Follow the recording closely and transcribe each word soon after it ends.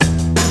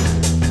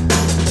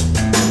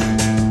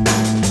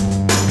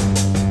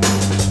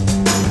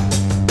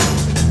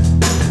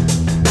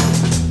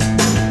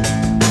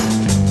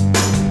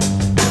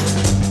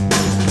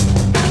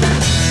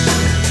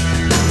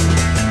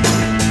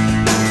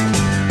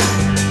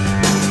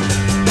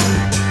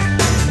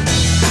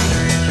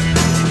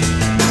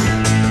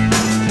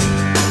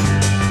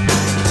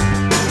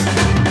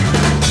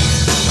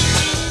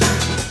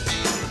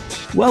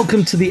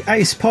Welcome to the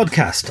ACE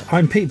podcast.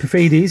 I'm Pete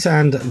Perfides,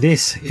 and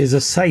this is a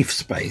safe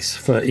space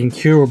for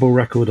incurable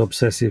record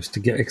obsessives to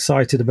get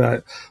excited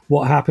about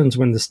what happens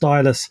when the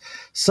stylus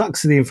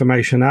sucks the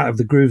information out of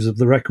the grooves of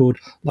the record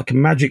like a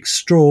magic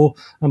straw,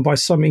 and by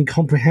some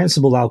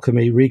incomprehensible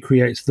alchemy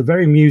recreates the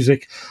very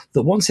music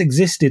that once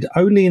existed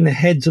only in the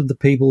heads of the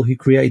people who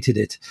created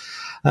it.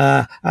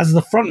 As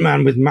the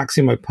frontman with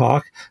Maximo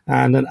Park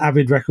and an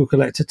avid record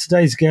collector,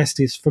 today's guest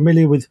is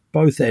familiar with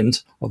both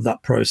ends of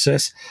that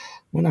process.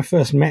 When I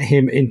first met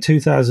him in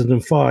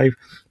 2005,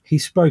 he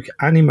spoke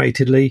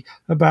animatedly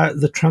about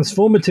the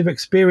transformative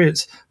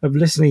experience of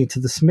listening to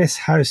the Smiths'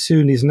 How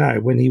Soon Is Now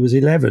when he was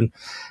 11.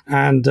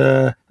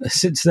 And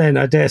since then,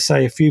 I dare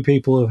say a few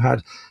people have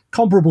had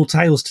comparable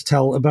tales to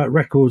tell about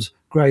records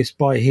graced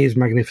by his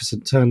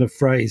magnificent turn of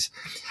phrase.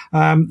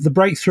 The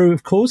breakthrough,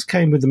 of course,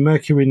 came with the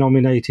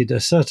Mercury-nominated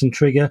A Certain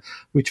Trigger,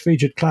 which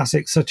featured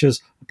classics such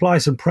as Apply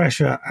Some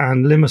Pressure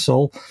and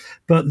Limassol.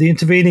 But the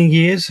intervening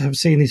years have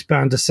seen his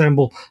band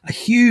assemble a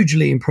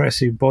hugely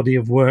impressive body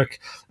of work,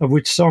 of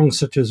which songs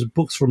such as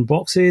Books from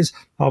Boxes,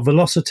 Our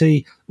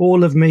Velocity,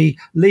 All of Me,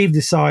 Leave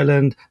This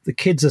Island, The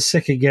Kids Are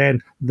Sick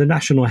Again, The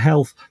National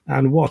Health,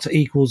 and What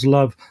Equals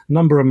Love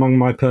number among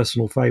my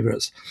personal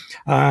favourites.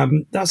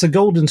 That's a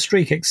golden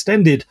streak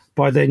extended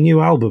by their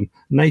new album,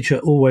 Nature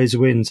Always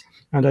Wins,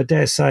 and I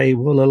dare say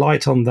we'll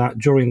alight on that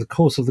during the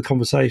course of the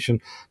conversation.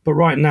 But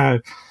right now,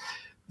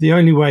 the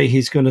only way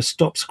he's going to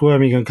stop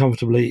squirming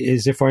uncomfortably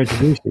is if I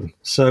introduce him.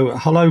 So,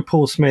 hello,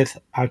 Paul Smith,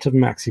 out of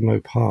Maximo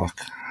Park.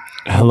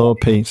 Hello,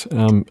 Pete.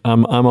 I'm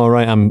all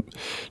right. I'm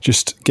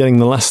just getting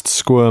the last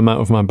squirm out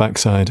of my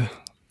backside.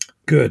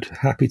 Good.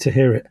 Happy to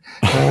hear it.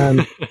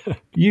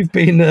 You've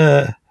been,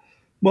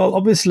 well,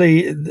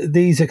 obviously,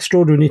 these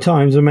extraordinary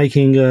times are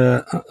making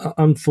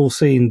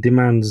unforeseen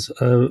demands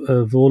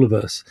of all of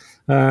us.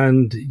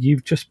 And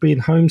you've just been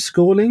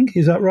homeschooling,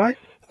 is that right?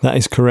 That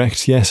is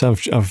correct. Yes,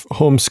 I've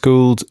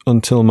homeschooled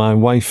until my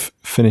wife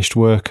finished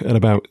work at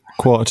about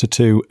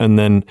 1:45, and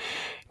then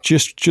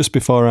just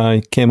before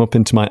I came up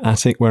into my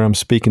attic where I'm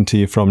speaking to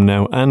you from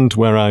now, and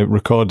where I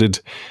recorded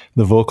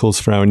the vocals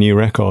for our new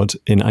record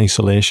in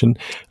isolation.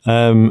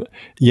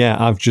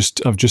 I've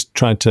just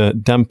tried to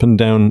dampen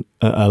down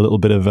a little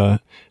bit of a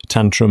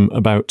tantrum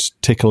about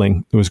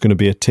tickling. There was going to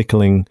be a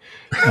tickling.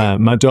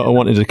 My daughter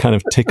wanted a kind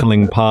of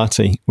tickling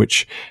party,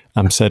 which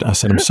I said,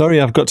 I'm sorry,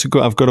 I've got to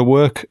go. I've got to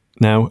work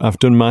now. I've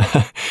done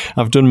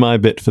my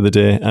bit for the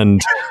day,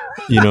 and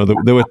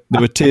there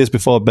were tears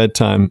before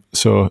bedtime.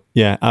 So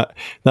yeah,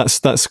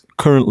 that's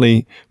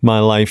currently my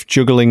life,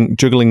 juggling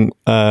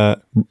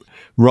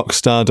rock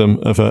stardom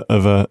of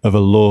a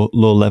low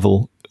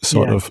level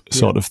sort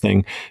of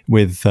thing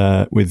with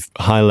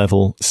high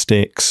level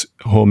stakes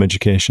home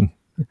education.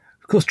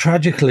 Of course,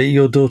 tragically,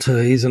 your daughter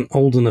isn't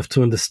old enough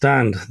to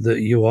understand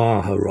that you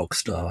are a rock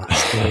star.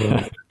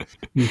 So,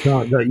 you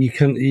can't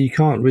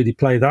really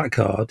play that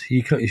card.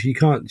 She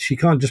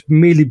can't just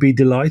merely be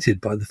delighted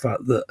by the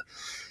fact that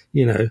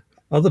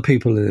other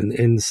people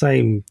in the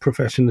same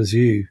profession as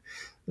you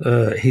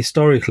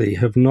historically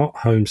have not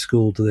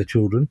homeschooled their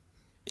children.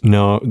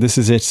 No, this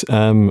is it.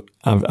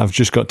 I've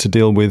just got to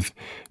deal with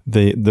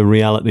the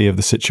reality of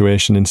the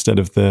situation instead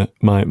of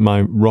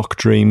my rock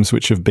dreams,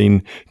 which have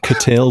been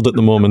curtailed at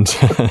the moment.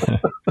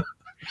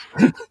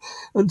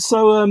 And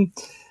so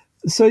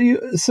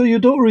your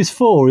daughter is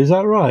 4, is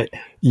that right?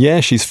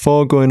 Yeah, she's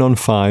 4 going on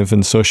 5,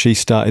 and so she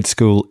started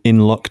school in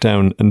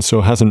lockdown, and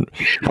so hasn't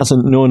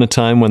known a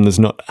time when there's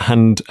not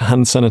hand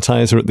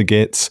sanitizer at the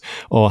gates,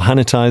 or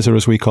hanitizer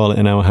as we call it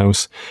in our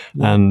house.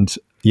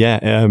 Yeah.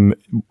 And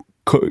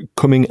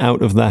coming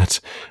out of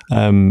that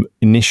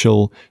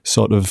initial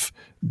sort of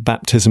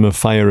baptism of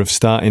fire of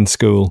starting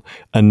school,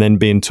 and then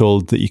being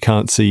told that you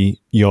can't see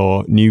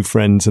your new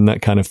friends and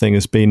that kind of thing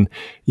has been,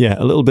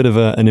 a little bit of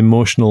an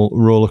emotional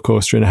roller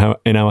coaster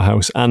in our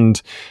house.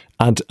 And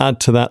add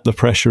to that the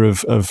pressure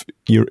of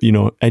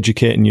your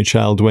educating your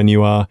child when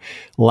you are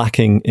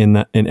lacking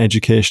in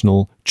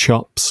educational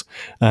chops.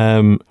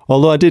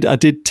 Although I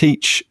did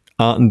teach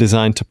art and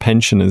design to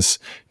pensioners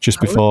just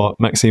before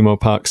Maximo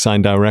Park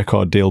signed our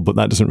record deal, but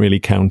that doesn't really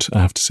count, I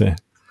have to say.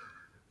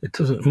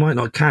 It might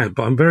not count,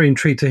 but I'm very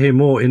intrigued to hear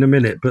more in a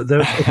minute. But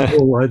there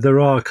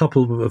are a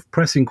couple of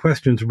pressing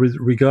questions with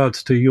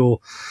regards to your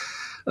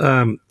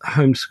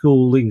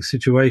homeschooling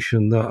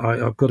situation that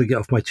I've got to get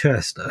off my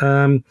chest.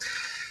 I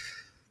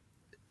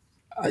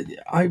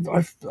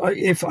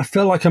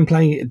feel like I'm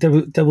playing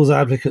devil's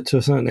advocate to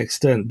a certain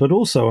extent, but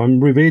also I'm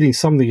revealing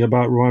something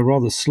about my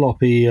rather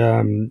sloppy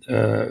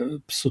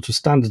sort of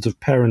standards of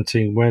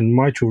parenting when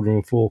my children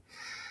were 4.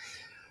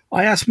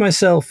 I asked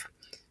myself,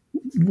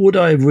 would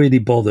I have really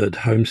bothered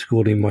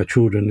homeschooling my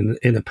children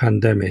in a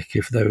pandemic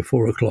if they were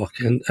 4 o'clock?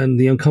 And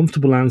the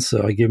uncomfortable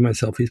answer I give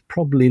myself is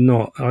probably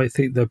not. I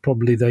think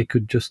they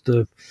could just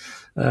have,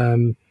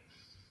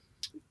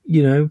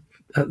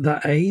 at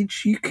that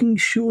age, you can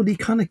surely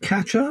kind of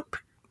catch up.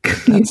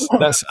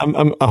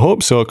 I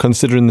hope so,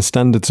 considering the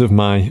standards of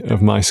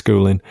my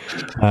schooling.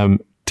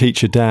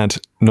 Teacher dad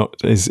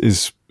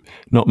is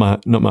not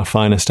my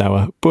finest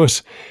hour,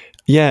 but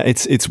Yeah,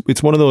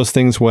 it's one of those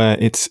things where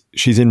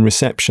she's in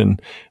reception,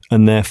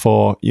 and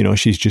therefore,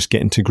 she's just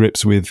getting to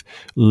grips with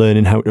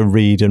learning how to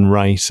read and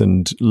write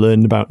and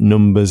learn about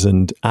numbers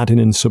and adding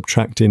and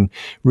subtracting,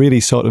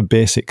 really sort of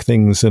basic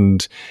things.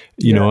 And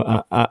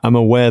I'm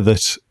aware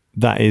that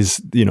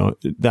is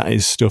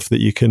stuff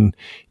that you can,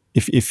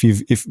 if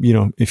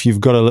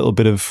you've got a little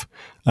bit of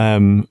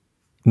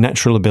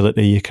natural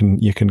ability, you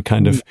can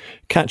kind of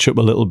catch up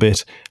a little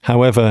bit.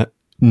 However,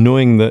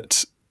 knowing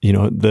that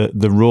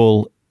the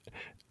role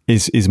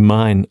is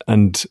mine,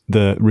 and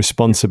the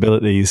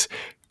responsibilities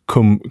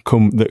come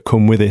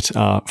with it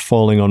are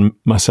falling on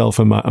myself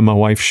and my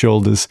wife's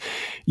shoulders.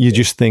 You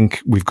just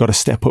think, we've got to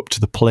step up to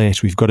the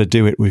plate. We've got to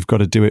do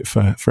it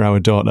for our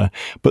daughter.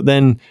 But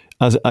then,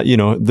 as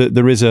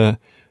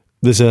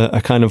there's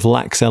a kind of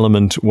lax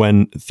element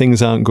when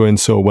things aren't going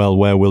so well,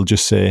 where we'll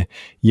just say,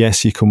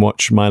 yes, you can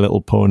watch My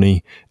Little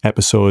Pony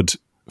episode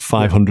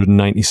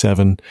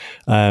 597.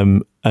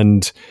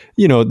 And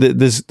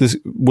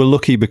we're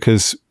lucky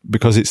because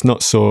it's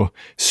not so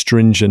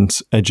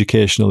stringent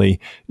educationally.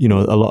 A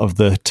lot of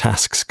the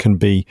tasks can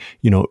be,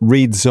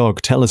 read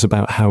Zog, tell us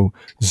about how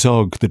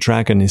Zog the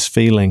dragon is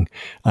feeling.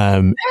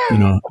 So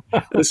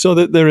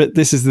that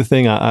this is the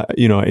thing.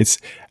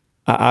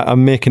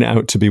 I'm making it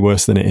out to be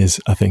worse than it is,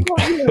 I think.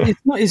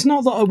 Well, it's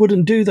not that I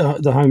wouldn't do the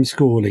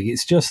homeschooling.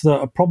 It's just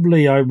that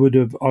probably I would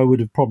have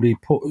probably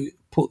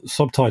put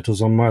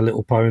subtitles on My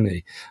Little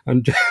Pony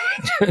and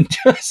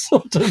just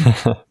sort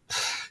of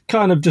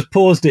kind of just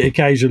paused it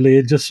occasionally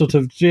and just sort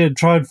of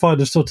try and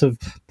find a sort of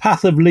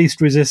path of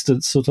least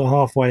resistance, sort of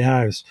halfway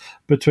house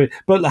between.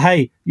 But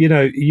hey,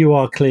 you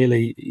are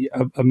clearly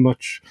a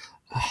much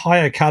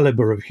higher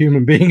caliber of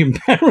human being and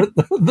parent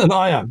than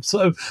I am.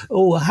 So,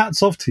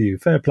 hats off to you.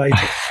 Fair play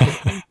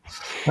to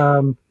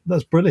you.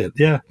 That's brilliant.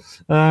 Yeah.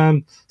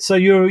 So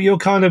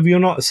you're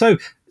not. So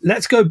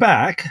let's go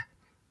back.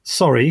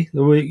 Sorry,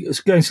 we're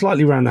going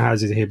slightly around the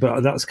houses here,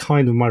 but that's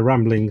kind of my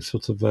rambling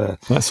sort of.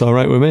 That's all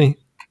right with me.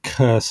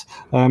 Curse.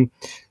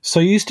 So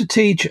you used to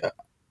teach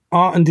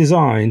art and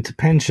design to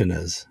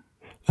pensioners.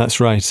 That's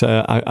right.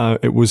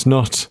 It was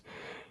not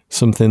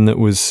something that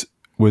was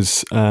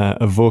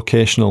a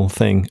vocational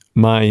thing.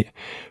 My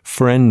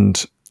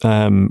friend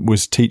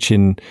was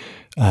teaching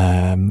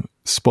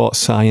sports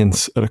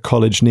science at a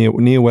college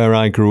near where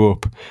I grew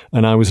up,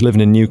 and I was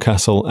living in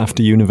Newcastle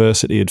after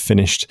university had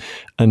finished.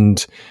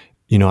 And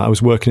I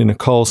was working in a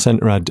call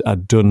centre.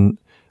 I'd done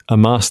a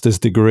master's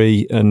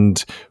degree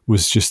and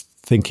was just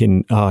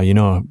thinking,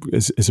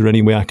 is there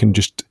any way I can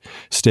just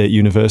stay at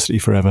university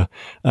forever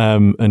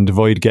and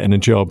avoid getting a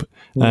job?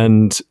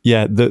 And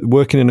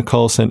working in a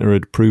call centre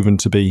had proven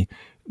to be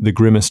the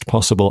grimmest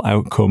possible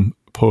outcome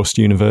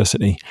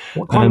post-university.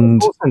 What kind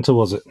of call centre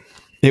was it?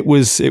 It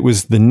was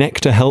the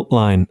Nectar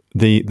helpline,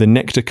 the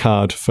Nectar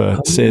card for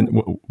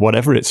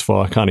whatever it's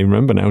for. I can't even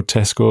remember now.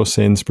 Tesco,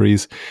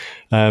 Sainsbury's,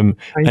 and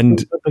I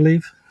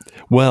believe.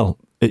 Well,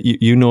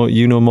 you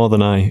know more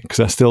than I,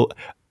 because I still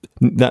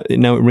now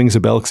it rings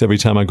a bell, because every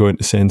time I go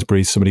into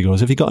Sainsbury's, somebody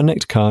goes, "Have you got a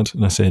Nectar card?"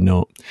 And I say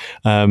no.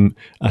 I've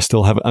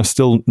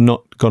still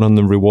not got on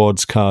the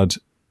rewards card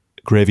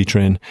gravy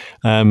train.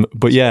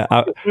 But yeah,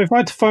 if I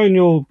had to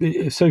phone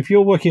if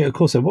you're working at a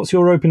call center, what's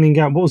your opening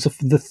gap? What was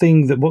what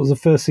was the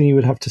first thing you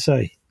would have to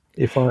say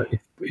if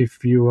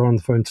you were on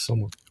the phone to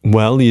someone?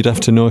 Well, you'd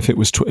have to know if it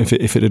was if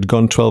it had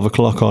gone 12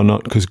 o'clock or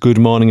not, because good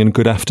morning and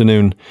good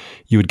afternoon,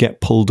 you would get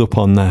pulled up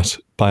on that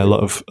by a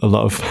lot of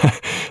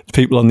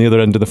people on the other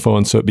end of the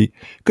phone. So it'd be,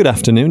 "Good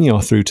afternoon,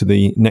 you're through to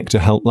the Nectar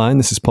helpline.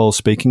 This is Paul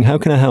speaking. How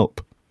can I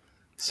help?"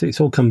 See,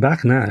 it's all come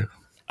back now.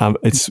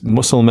 It's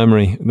muscle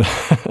memory.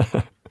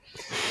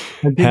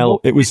 Hell,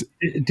 it was.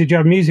 Did you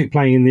have music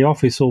playing in the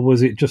office, or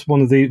was it just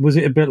one of the? Was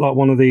it a bit like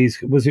one of these?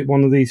 Was it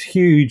one of these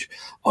huge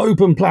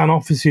open plan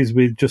offices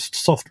with just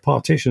soft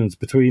partitions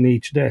between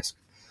each desk?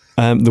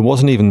 There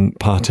wasn't even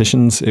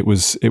partitions. It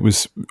was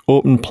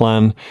open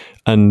plan,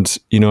 and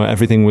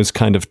everything was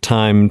kind of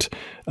timed.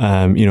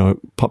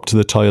 Pop to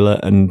the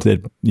toilet,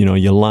 and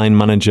your line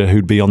manager,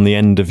 who'd be on the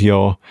end of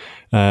your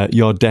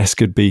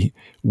desk, would be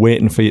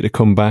waiting for you to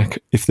come back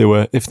if they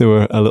were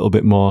a little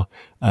bit more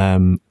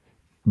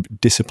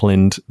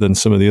disciplined than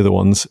some of the other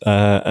ones.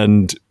 I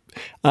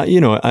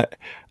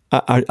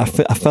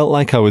felt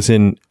like I was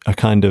in a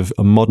kind of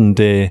a modern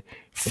day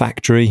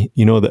factory,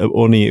 that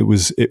only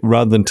it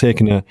rather than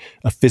taking a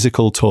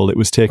physical toll, it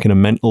was taking a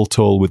mental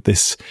toll with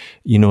this,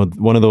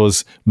 one of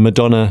those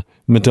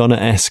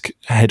Madonna-esque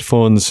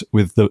headphones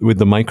with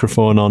the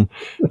microphone on.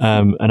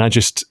 And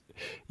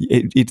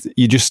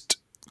you just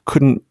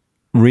couldn't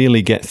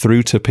really get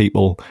through to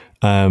people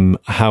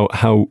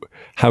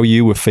how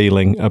you were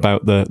feeling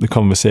about the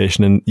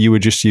conversation, and you were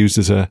just used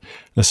as a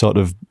sort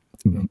of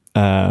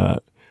a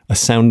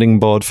sounding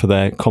board for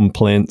their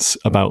complaints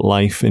about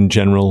life in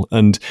general.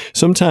 And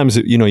sometimes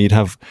you'd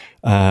have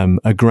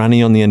a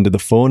granny on the end of the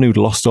phone who'd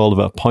lost all of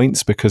her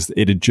points because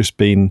it had just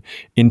been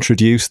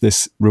introduced,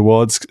 this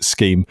rewards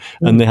scheme,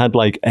 and they had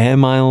like air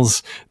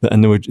miles,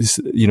 and they were just,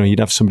 you'd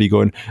have somebody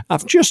going,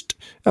 I've just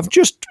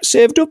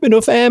saved up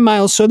enough air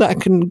miles so that I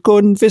can go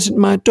and visit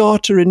my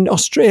daughter in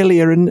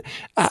Australia, and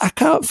I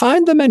can't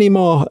find them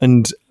anymore.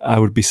 And I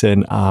would be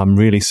saying, I'm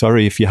really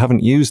sorry if you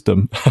haven't used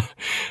them.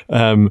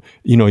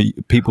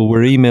 People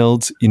were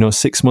emailed,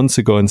 6 months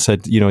ago and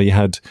said, you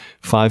had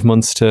 5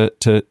 months to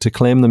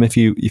claim them if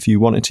you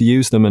wanted to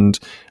use them. And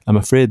I'm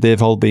afraid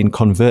they've all been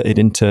converted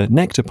into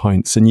Nectar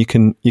points, and you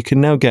can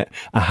now get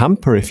a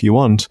hamper if you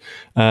want.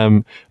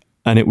 And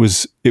it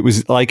was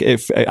like,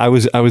 if I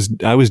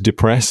was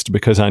depressed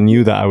because I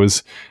knew that I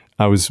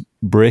was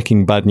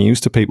breaking bad news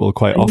to people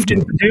quite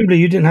often. Presumably,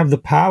 you didn't have the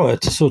power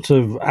to sort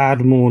of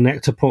add more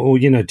Nectar or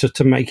just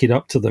to make it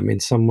up to them in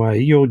some way.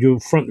 You're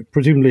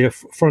presumably a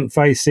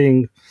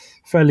front-facing,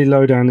 fairly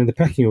low down in the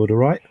pecking order,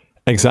 right?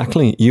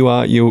 Exactly. You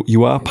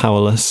are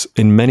powerless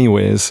in many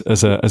ways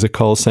as a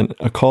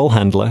call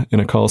handler in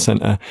a call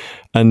center.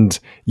 And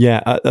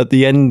yeah, at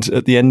the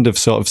end of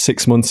sort of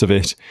 6 months of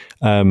it,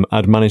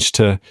 I'd managed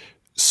to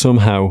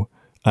somehow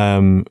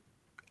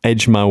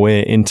edge my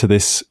way into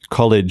this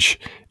college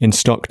in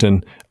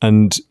Stockton,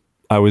 and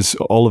I was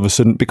all of a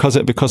sudden, because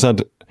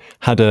I'd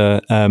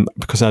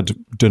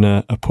done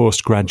a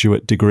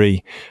postgraduate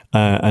degree,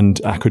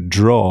 and I could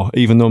draw,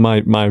 even though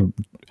my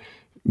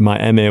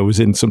MA was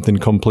in something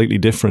completely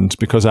different,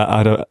 because I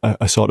had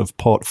a sort of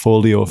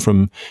portfolio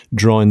from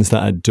drawings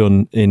that I'd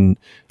done in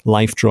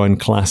life drawing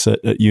class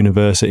at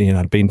university, and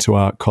I'd been to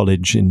art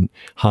college in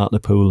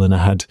Hartlepool, and I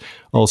had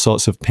all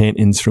sorts of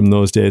paintings from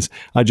those days.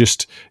 I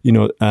just,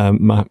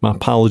 my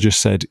pal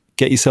just said,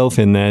 get yourself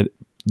in there.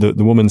 The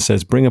woman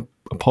says, bring a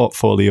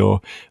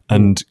portfolio,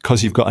 and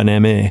because you've got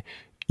an MA,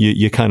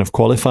 you're kind of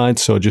qualified,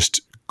 so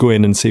just go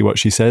in and see what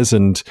she says.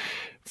 And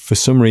for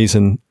some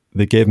reason,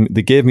 they gave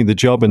me the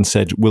job and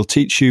said, we'll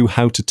teach you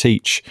how to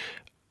teach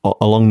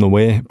along the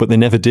way, but they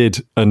never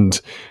did. And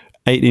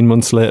 18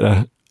 months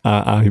later,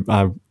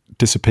 I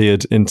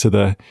disappeared into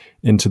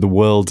the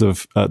world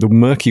of the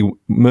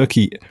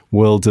murky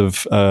world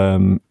of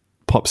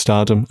pop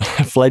stardom,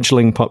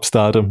 fledgling pop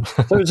stardom.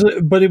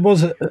 But it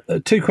was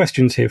two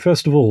questions here.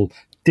 First of all,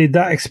 did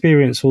that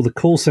experience, or the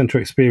call center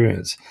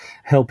experience,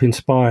 help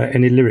inspire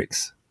any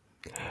lyrics?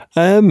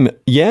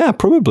 Yeah,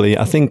 probably.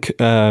 I think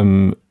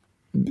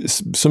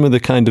some of the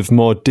kind of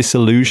more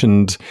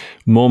disillusioned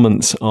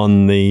moments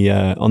on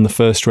the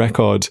first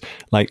record,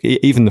 like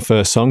even the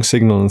first song,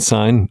 Signal and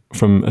Sign,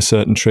 from A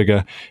Certain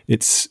Trigger,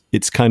 it's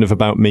kind of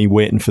about me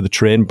waiting for the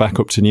train back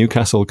up to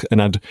Newcastle,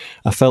 and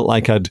I felt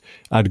like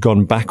I'd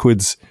gone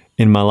backwards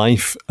in my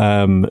life,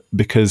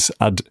 because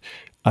I'd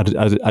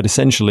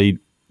essentially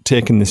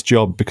taken this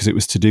job because it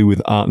was to do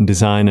with art and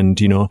design, and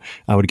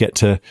I would get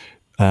to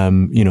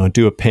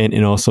do a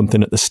painting or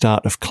something at the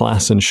start of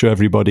class and show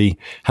everybody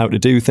how to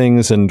do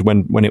things. And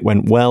when it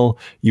went well,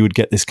 you would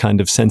get this kind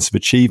of sense of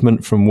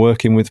achievement from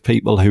working with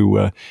people who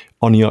were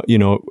on your,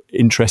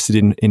 interested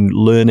in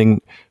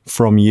learning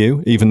from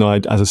you, even though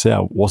as I say,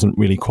 I wasn't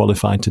really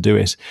qualified to do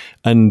it.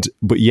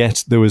 But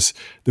yet there was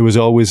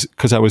always,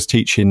 because I was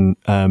teaching,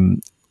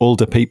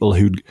 older people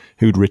who'd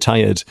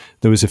retired,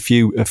 there was a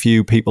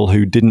few people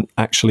who didn't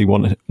actually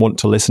want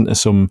to listen to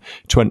some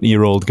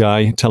 20-year-old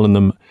guy telling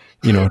them,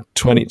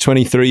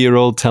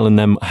 23-year-old telling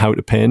them how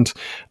to paint,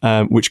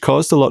 which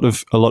caused a lot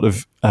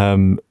of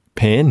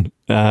pain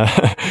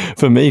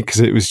for me, because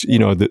it was,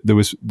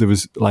 there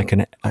was like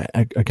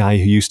a guy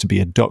who used to be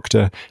a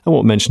doctor. I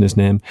won't mention his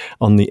name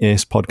on the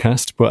ACE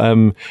podcast, but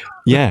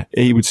yeah,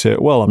 he would say,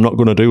 "Well, I'm not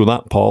going to do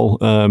that, Paul.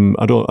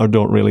 I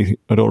don't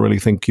really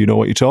think you know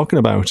what you're talking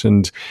about,"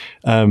 and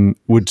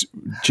would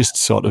just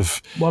sort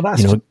of, well,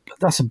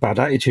 that's a bad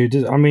attitude.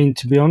 I mean,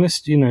 to be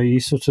honest, you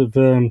sort of.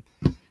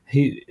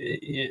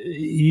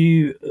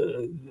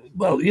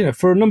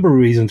 For a number of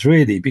reasons,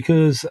 really,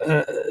 because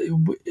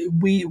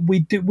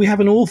we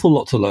have an awful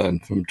lot to learn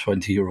from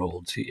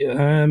 20-year-olds.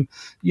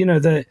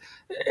 That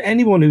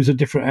anyone who's a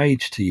different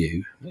age to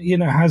you,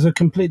 has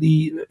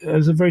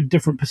a very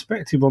different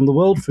perspective on the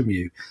world from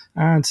you,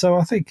 and so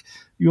I think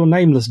your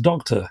nameless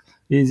doctor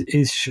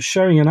is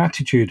showing an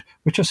attitude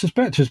which I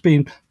suspect has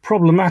been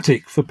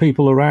problematic for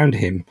people around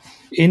him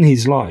in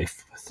his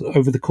life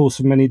over the course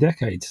of many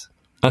decades.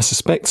 I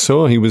suspect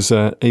so. He was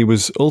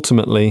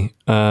ultimately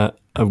a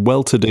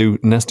well-to-do,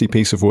 nasty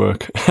piece of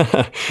work.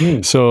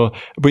 So,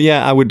 but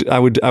yeah, I would,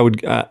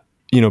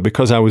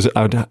 because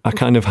I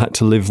kind of had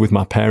to live with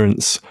my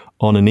parents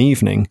on an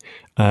evening,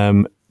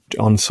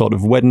 on sort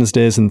of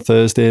Wednesdays and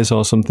Thursdays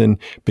or something,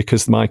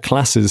 because my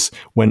classes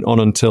went on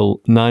until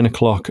 9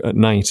 o'clock at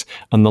night,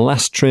 and the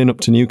last train up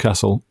to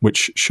Newcastle,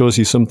 which shows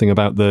you something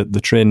about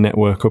the train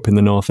network up in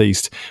the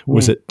northeast,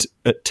 was at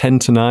 10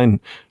 to 9.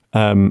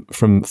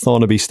 From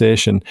Thornaby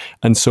Station,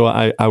 and so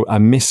I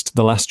missed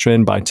the last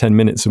train by 10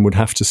 minutes and would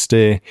have to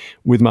stay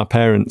with my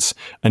parents.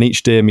 And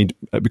each day,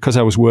 because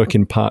I was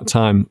working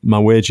part-time, my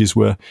wages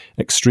were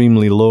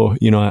extremely low.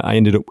 I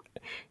ended up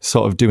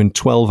sort of doing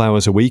 12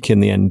 hours a week in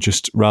the end,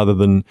 just rather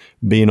than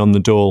being on the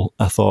dole.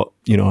 I thought,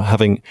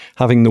 having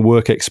the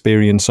work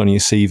experience on your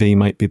CV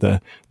might be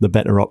the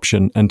better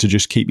option, and to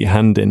just keep your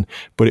hand in.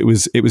 But it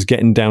was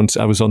getting down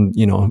to, I was on,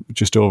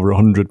 just over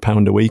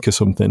 £100 a week or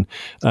something,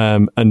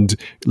 and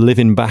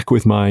living back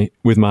with my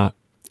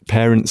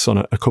parents on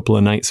a couple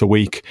of nights a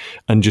week,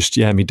 and just,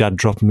 my dad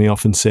dropping me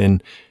off and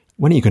saying,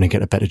 when are you going to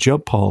get a better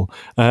job, Paul?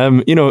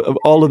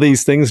 All of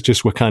these things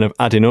just were kind of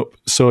adding up.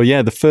 So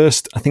yeah, the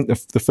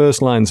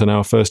first lines on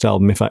our first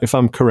album, if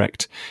I'm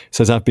correct,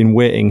 says, "I've been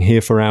waiting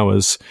here for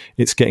hours.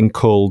 It's getting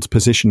cold.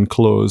 Position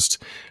closed.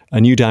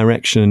 A new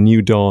direction, a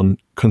new dawn.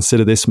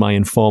 Consider this my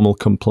informal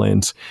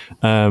complaint."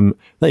 There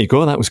you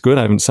go. That was good.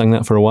 I haven't sang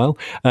that for a while.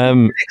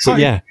 But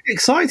yeah,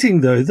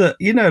 exciting though that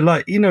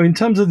in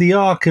terms of the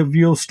arc of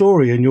your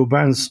story and your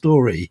band's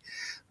story,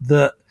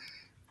 that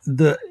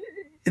the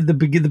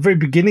very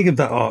beginning of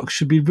that arc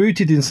should be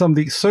rooted in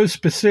something so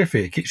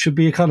specific. It should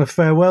be a kind of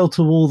farewell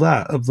to all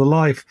that of the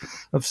life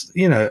of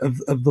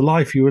the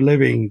life you were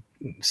living.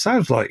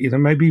 Sounds like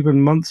maybe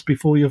even months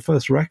before your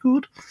first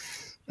record.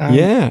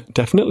 Yeah,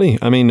 definitely.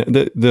 I mean,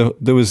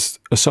 there was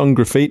a song,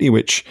 Graffiti,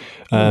 which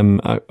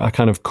I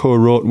kind of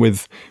co-wrote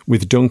with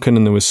Duncan,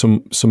 and there was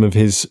some of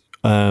his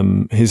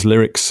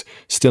lyrics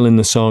still in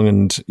the song,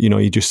 and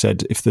he just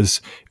said, if there's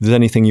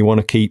anything you want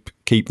to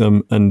keep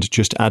them, and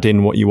just add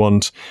in what you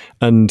want.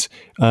 And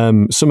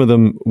some of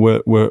them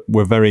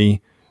were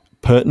very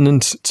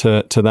pertinent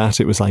to that.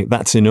 It was like,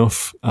 that's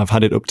enough, I've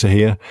had it up to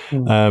here.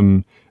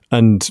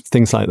 And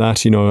things like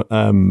that.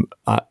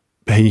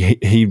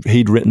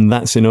 He'd written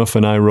 "That's enough,"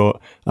 and I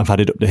wrote "I've had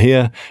it up to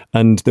here,"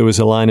 and there was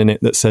a line in it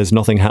that says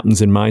 "Nothing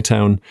happens in my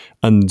town,"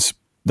 and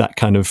that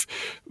kind of,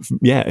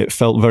 it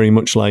felt very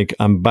much like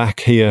I'm back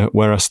here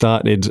where I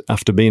started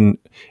after being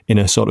in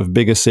a sort of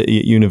bigger city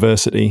at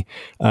university.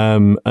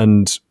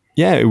 And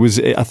yeah, it was,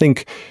 I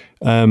think,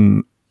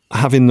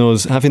 having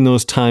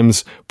those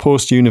times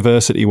post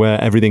university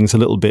where everything's a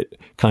little bit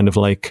kind of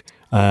like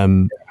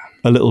a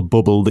little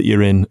bubble that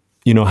you're in.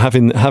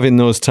 Having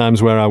those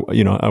times where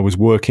I was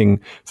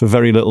working for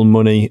very little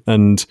money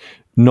and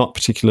not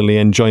particularly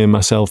enjoying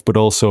myself, but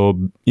also,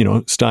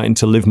 starting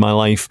to live my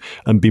life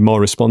and be more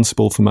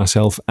responsible for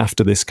myself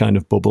after this kind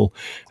of bubble.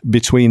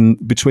 Between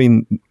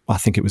I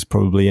think it was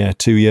probably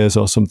 2 years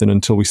or something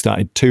until we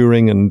started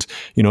touring and,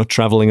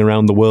 traveling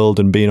around the world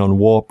and being on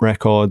Warp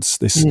Records,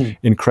 this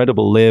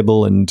incredible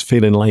label, and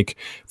feeling like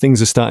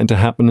things are starting to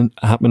happen,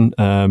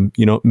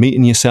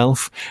 meeting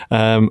yourself,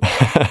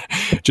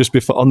 just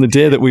before, on the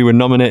day that we were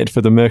nominated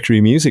for the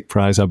Mercury Music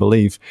Prize, I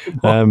believe,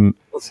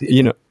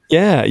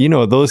 Yeah,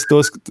 those.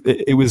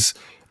 It was.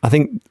 I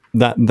think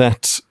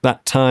that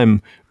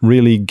time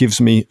really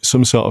gives me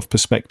some sort of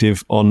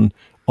perspective on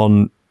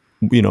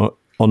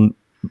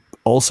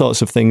all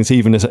sorts of things.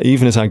 Even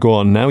as I go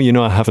on now,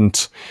 I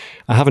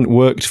haven't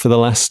worked for the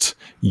last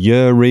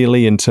year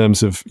really in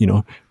terms of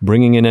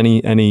bringing in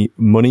any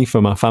money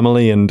for my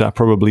family, and I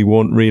probably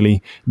won't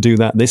really do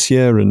that this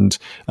year. And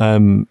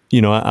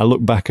I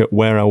look back at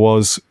where I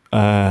was.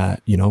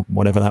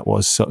 Whatever that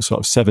was, sort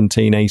of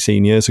 17,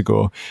 18 years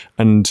ago.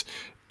 And,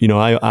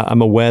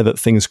 I'm aware that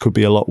things could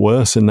be a lot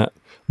worse, and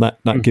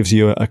that gives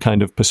you a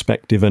kind of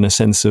perspective and a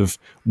sense of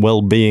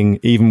well-being,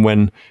 even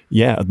when,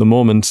 at the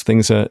moment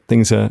things are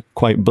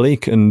quite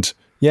bleak. And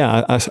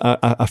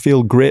I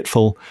feel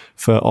grateful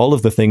for all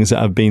of the things that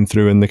I've been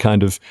through, and the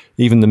kind of,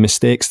 even the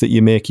mistakes that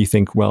you make, you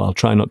think, well, I'll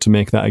try not to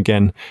make that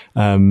again.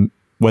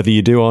 Whether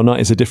you do or not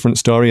is a different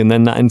story, and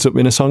then that ends up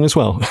in a song as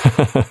well.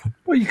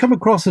 Well, you come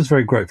across as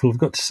very grateful, I've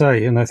got to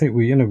say, and I think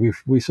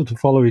we sort of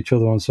follow each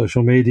other on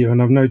social media,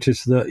 and I've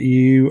noticed that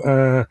you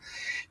are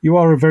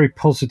a very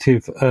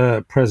positive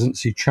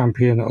presence. You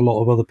champion a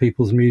lot of other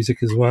people's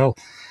music as well,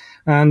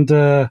 and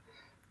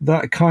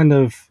that kind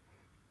of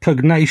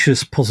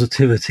pugnacious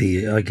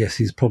positivity, I guess,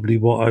 is probably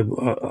what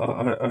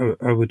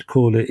I would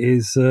call it.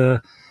 Is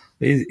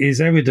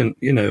evident,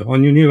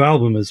 on your new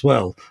album as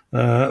well,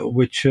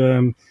 which.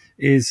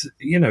 Is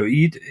I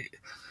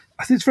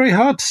think it's very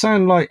hard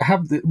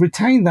to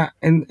retain that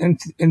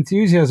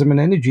enthusiasm and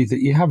energy that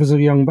you have as a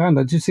young band.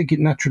 I just think it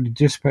naturally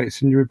dissipates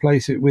and you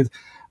replace it with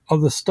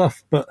other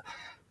stuff. But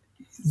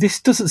this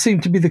doesn't seem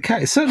to be the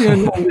case.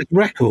 Certainly on this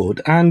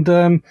record, and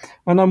I'm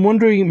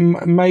wondering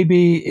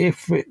maybe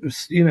if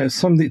it's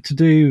something to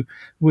do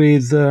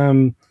with.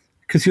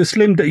 Because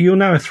you're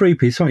now a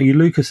three-piece, aren't you?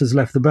 Lucas has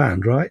left the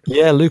band, right?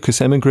 Yeah,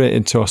 Lucas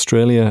emigrated to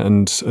Australia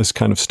and has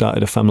kind of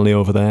started a family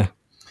over there.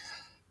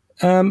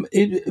 Was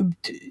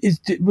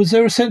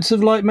there a sense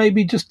of like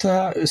maybe just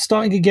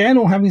starting again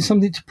or having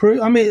something to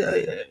prove? I mean,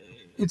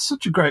 it's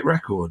such a great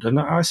record, and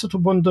I sort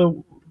of wonder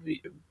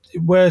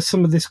where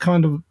some of this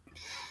kind of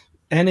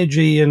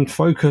energy and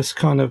focus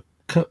kind of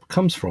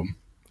comes from.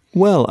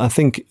 Well, I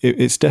think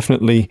it's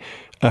definitely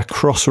a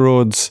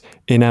crossroads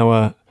in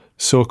our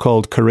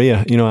so-called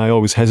career. I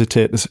always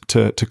hesitate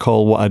to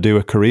call what I do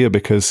a career,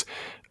 because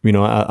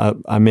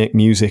I make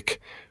music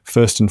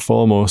first and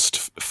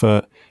foremost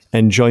for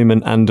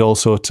enjoyment, and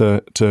also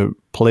to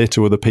play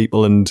to other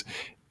people, and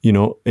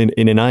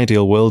in an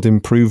ideal world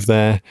improve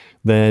their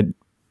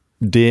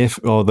day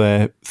or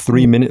their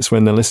 3 minutes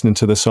when they're listening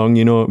to the song.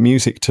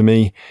 Music to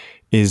me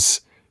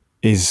is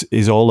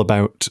all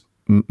about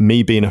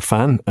me being a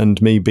fan and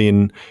me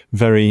being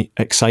very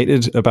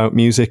excited about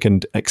music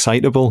and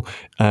excitable.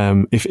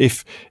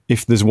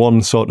 If there's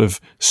one sort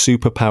of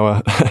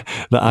superpower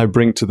that I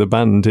bring to the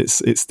band, it's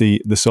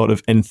the sort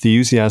of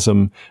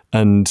enthusiasm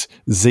and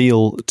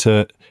zeal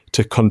to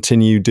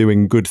continue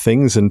doing good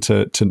things and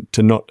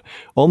to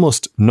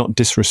not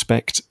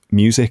disrespect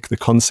music, the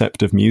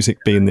concept of music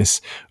being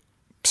this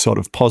sort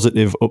of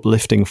positive,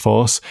 uplifting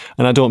force.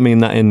 And I don't mean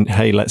that in,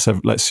 hey, let's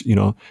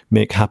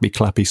make happy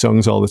clappy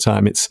songs all the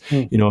time. It's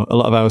a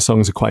lot of our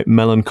songs are quite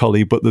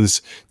melancholy, but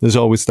there's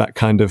always that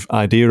kind of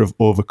idea of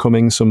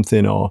overcoming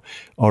something or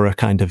a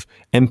kind of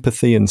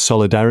empathy and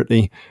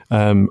solidarity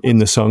in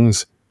the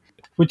songs.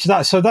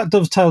 That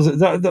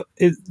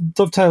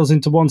dovetails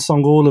into one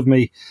song, All of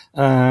Me,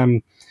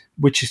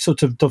 which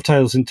sort of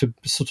dovetails into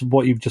sort of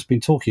what you've just been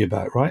talking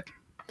about, right?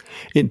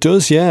 It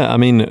does, yeah. I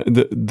mean,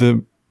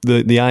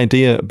 the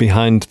idea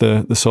behind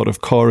the sort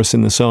of chorus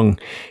in the song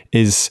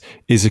is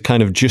a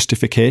kind of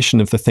justification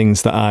of the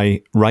things that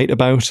I write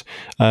about,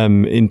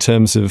 in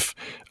terms of,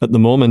 at the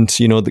moment,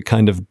 the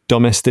kind of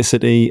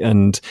domesticity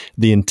and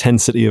the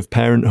intensity of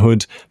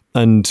parenthood.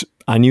 And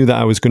I knew that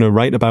I was going to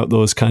write about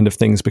those kind of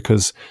things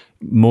because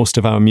most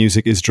of our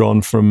music is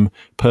drawn from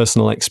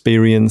personal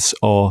experience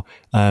or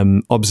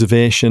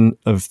observation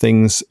of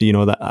things,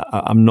 that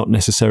I'm not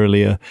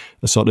necessarily a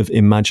sort of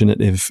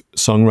imaginative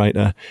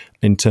songwriter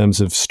in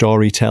terms of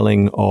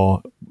storytelling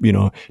or,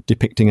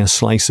 depicting a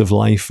slice of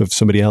life of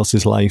somebody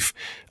else's life.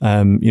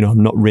 I'm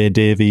not Ray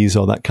Davies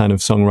or that kind of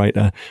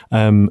songwriter.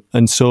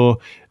 And so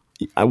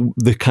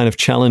the kind of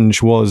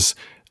challenge was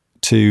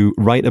to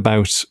write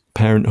about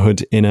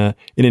parenthood in an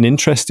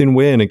interesting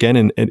way. And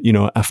again,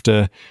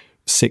 after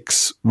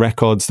 6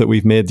 records that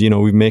we've made,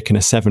 we're making a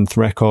 7th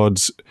record.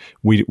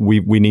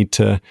 We need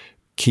to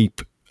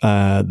keep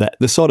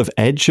the sort of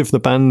edge of the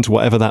band,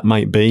 whatever that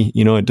might be.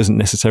 It doesn't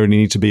necessarily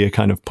need to be a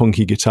kind of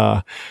punky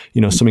guitar.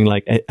 Something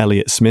like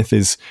Elliott Smith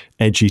is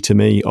edgy to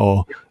me,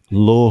 or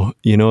Low,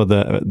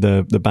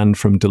 the band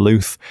from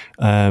Duluth,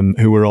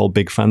 who we're all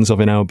big fans of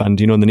in our band.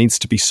 There needs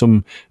to be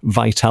some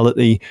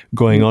vitality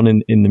going on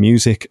in the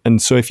music.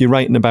 And so if you're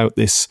writing about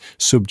this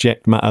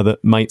subject matter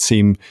that might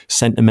seem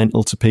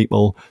sentimental to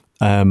people,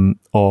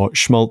 or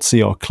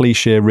schmaltzy or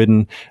cliche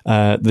ridden,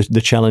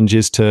 the challenge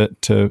is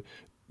to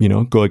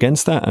go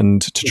against that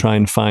and to try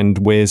and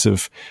find ways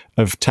of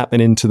tapping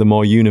into the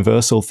more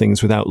universal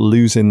things without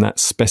losing that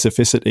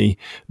specificity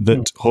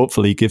that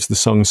hopefully gives the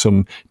song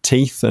some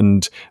teeth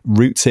and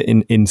roots it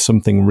in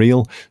something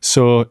real.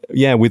 So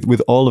yeah,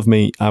 with All of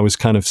Me, I was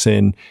kind of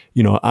saying,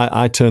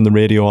 I turn the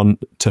radio on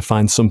to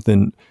find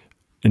something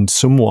in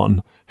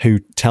someone who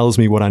tells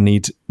me what I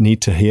need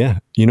to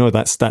hear.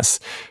 That's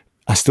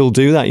I still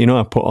do that.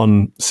 I put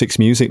on Six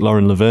Music,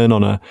 Lauren Laverne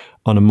on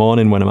a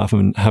morning when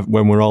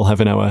when we're all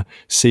having our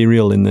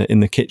cereal in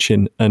the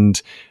kitchen,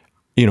 and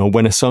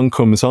when a song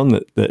comes on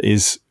that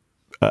is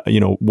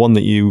one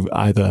that you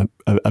either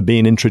are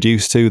being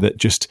introduced to that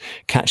just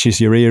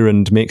catches your ear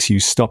and makes you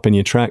stop in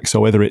your tracks,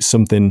 or whether it's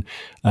something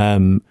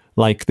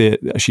like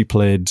she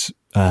played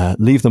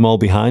Leave Them All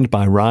Behind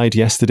by Ride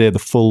yesterday, the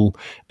full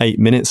 8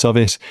 minutes of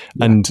it,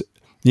 and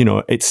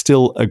it's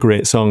still a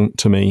great song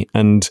to me.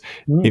 And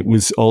it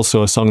was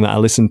also a song that I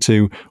listened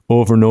to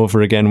over and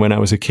over again when I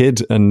was a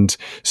kid. And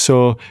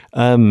so,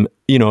 when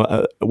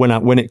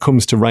it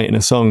comes to writing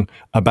a song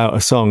about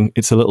a song,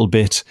 it's a little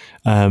bit,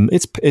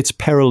 it's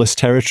perilous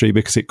territory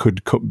because it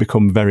could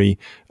become very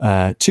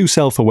too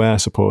self-aware, I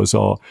suppose,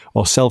 or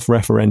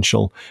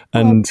self-referential.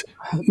 And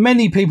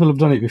many people have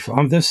done it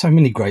before. There's so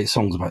many great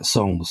songs about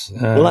songs.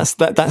 Well,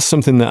 that's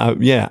something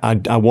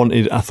that I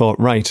wanted. I thought,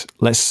 right,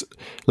 let's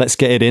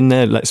get it in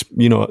there. Let's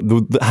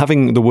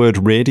having the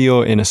word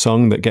radio in a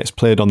song that gets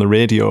played on the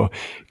radio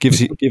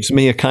gives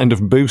me a kind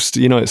of boost.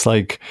 It's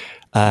like,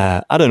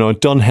 I don't know,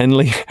 Don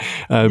Henley,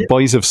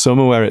 Boys of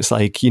Summer, where it's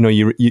like,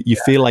 you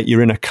feel like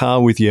you're in a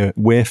car with your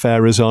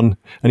Wayfarers on,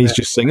 and he's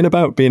just singing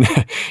about being,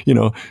 in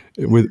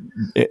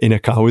a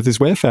car with his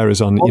Wayfarers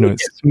on.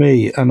 It's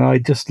me, and I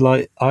just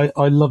I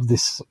love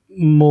this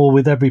more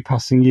with every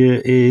passing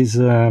year is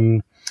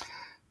the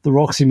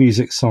Roxy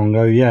Music song.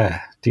 Oh yeah,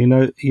 do you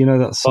know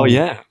that song? Oh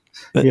yeah,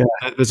 yeah.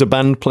 There's a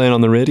band playing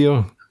on the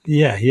radio.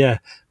 Yeah,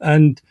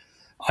 and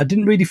I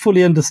didn't really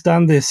fully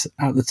understand this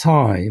at the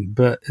time,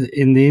 but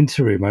in the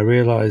interim, I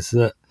realised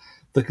that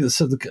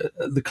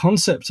the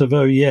concept of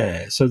oh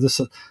yeah, so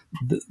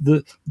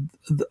the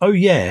oh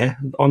yeah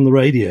on the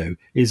radio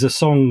is a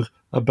song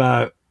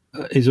about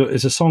is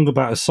a song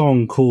about a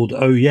song called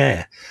Oh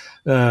Yeah,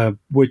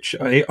 which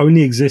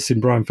only exists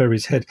in Brian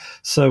Ferry's head.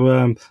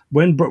 So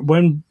when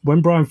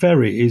Brian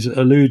Ferry is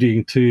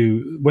alluding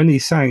to when he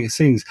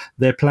sings,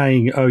 they're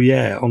playing Oh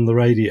Yeah on the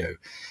radio.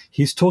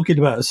 He's talking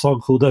about a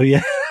song called Oh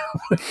Yeah,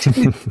 which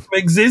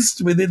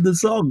exists within the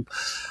song.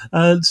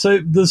 So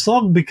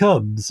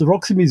the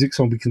Roxy Music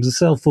song becomes a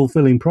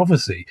self-fulfilling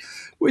prophecy,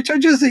 which I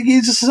just think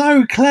is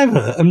so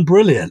clever and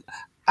brilliant.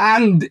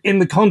 And in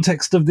the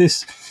context of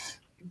this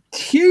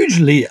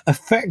hugely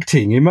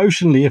affecting,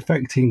 emotionally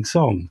affecting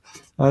song,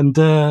 and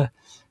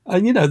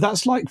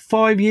that's like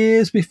 5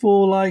 years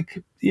before,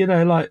 like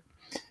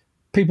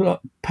people like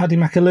Paddy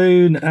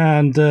McAloon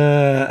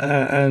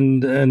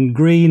and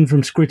Green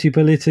from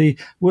Scrittability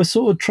were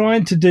sort of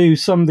trying to do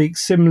something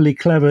similarly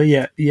clever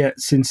yet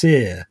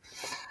sincere.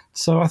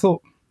 So I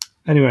thought,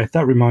 anyway,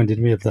 that reminded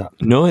me of that.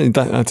 No,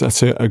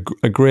 that's a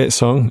great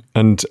song,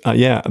 and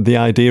the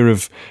idea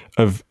of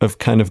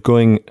kind of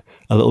going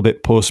a little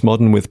bit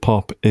postmodern with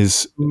pop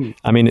is,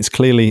 I mean, it's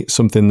clearly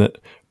something that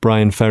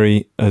Brian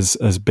Ferry has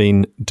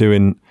been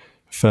doing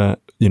for,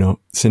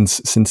 since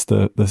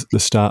the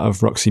start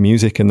of Roxy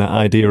Music, and that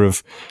idea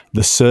of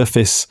the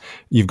surface.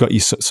 You've got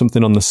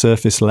something on the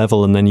surface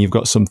level, and then you've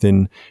got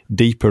something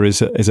deeper.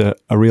 Is a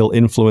real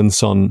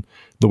influence on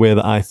the way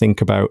that I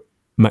think about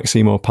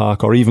Maximo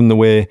Park, or even the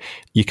way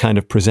you kind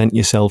of present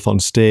yourself on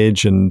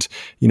stage, and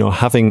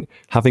having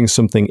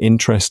something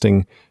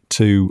interesting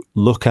to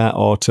look at,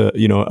 or to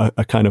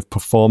a kind of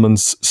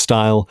performance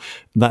style.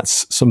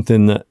 That's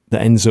something that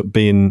ends up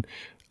being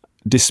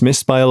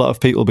dismissed by a lot of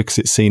people because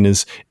it's seen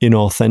as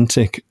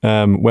inauthentic.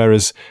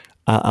 Whereas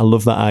I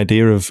love that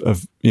idea of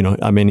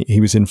I mean, he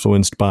was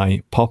influenced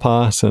by pop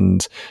art,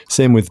 and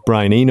same with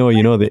Brian Eno.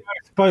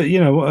 But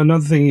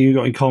another thing you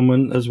got in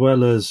common, as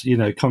well as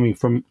coming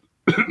from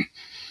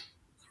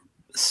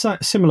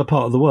similar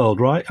part of the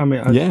world, right? I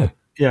mean,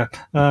 yeah.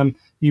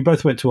 You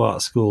both went to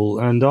art school,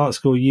 and art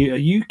school,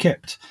 you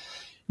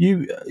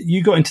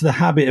got into the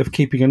habit of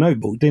keeping a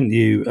notebook, didn't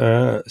you?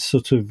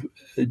 Sort of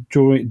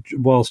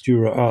whilst you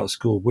were at art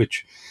school,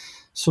 which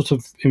sort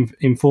of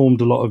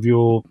informed a lot of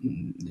you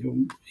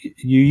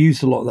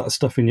used a lot of that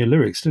stuff in your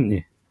lyrics, didn't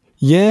you?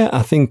 Yeah,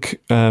 I think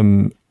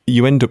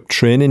you end up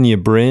training your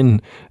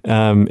brain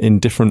in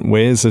different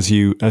ways as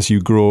you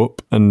grow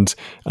up. And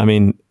I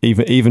mean,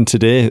 even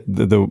today,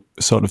 the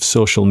sort of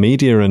social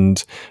media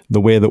and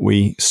the way that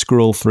we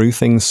scroll through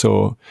things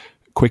so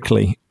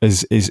quickly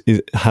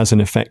has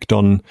an effect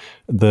on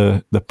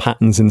the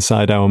patterns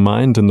inside our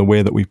mind and the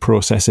way that we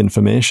process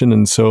information.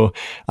 And so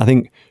I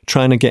think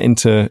trying to get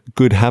into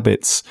good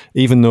habits,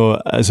 even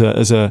though as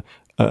a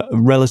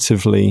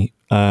relatively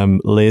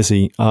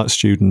lazy art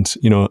student,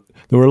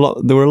 there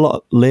were a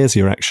lot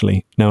lazier,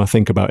 actually. Now I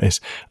think about it,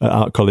 at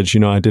art college,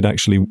 I did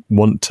actually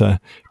want to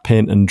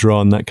paint and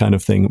draw and that kind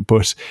of thing.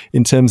 But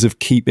in terms of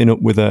keeping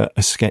up with a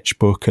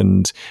sketchbook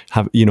and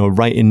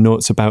writing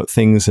notes about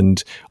things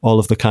and all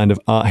of the kind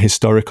of art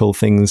historical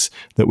things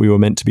that we were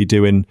meant to be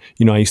doing,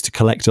 I used to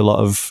collect a lot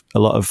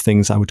of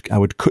things. I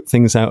would cut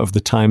things out of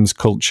the Times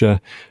Culture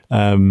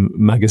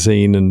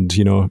magazine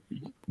and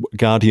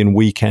Guardian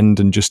Weekend,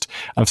 and just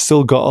I've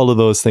still got all of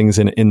those things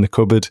in the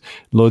cupboard,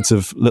 loads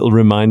of little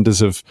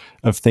reminders of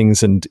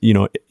things, and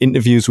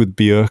interviews with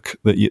Björk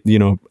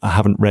that I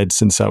haven't read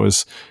since I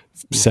was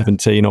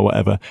 17 or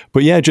whatever.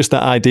 But yeah, just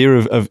that idea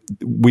of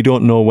we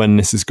don't know when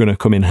this is going to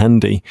come in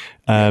handy,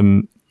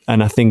 and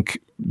I think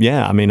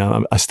I mean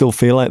I still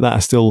feel like that. I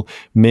still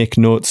make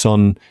notes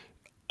on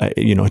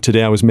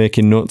today I was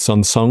making notes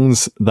on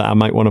songs that I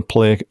might want to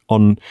play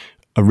on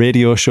a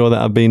radio show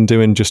that I've been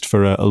doing just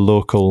for a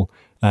local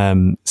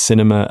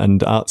cinema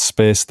and art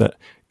space that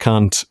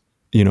can't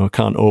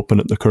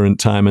open at the current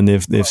time, and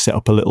they've set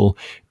up a little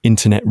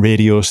internet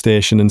radio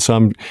station, and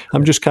so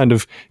I'm just kind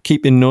of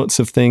keeping notes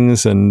of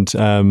things. And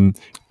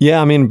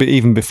I mean, but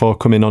even before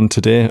coming on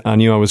today, I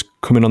knew I was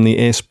coming on the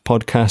Ace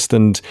podcast,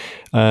 and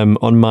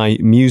on my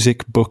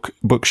music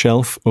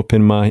bookshelf up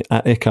in my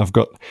attic, I've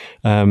got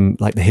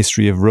like the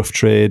history of Rough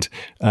Trade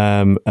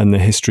and the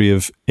history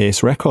of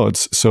Ace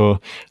Records. So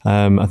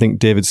I think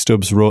David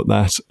Stubbs wrote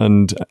that,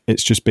 and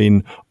it's just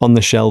been on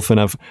the shelf, and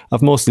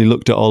I've mostly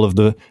looked at all of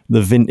the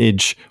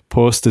vintage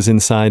posters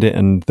inside it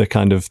and the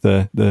kind of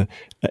the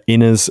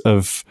inners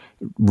of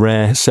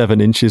rare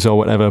 7 inches or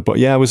whatever. But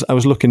yeah, I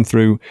was looking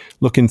through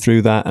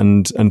that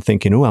and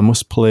thinking, I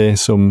must play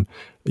some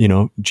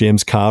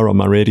James Carr on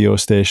my radio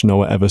station or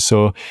whatever.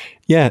 So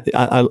yeah,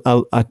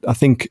 I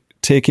think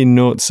taking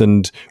notes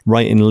and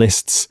writing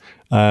lists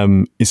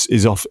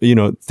is off,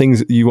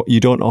 things you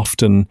don't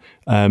often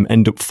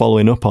end up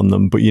following up on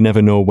them, but you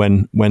never know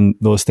when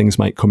those things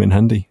might come in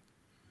handy.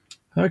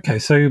 Okay,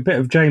 so a bit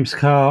of James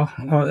Carr.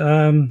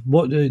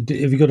 What have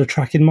you got a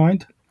track in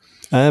mind?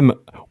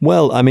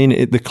 Well, I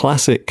mean, the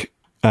classic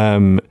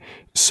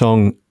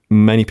song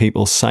many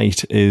people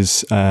cite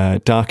is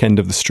Dark End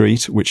of the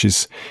Street, which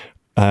is,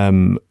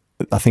 I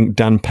think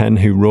Dan Penn,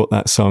 who wrote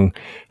that song,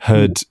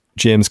 heard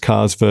James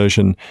Carr's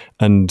version,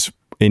 and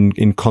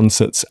in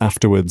concerts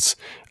afterwards,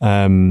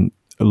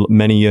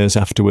 many years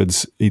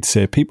afterwards, he'd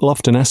say, people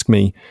often ask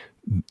me,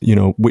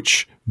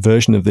 which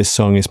version of this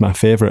song is my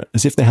favorite,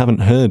 as if they haven't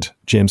heard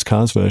James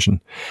Carr's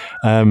version.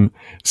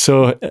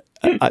 So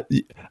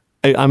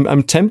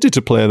I'm tempted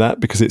to play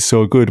that because it's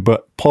so good,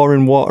 but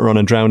Pouring Water on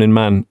a Drowning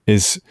Man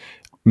is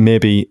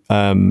maybe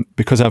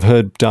because I've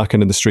heard Dark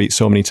End of the Street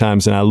so many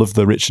times, and I love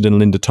the Richard and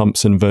Linda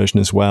Thompson version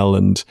as well,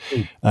 and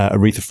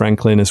Aretha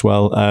Franklin as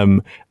well.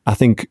 I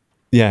think,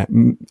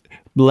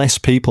 less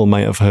people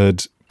might have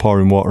heard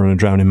Pouring Water on a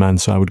Drowning Man,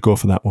 so I would go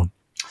for that one.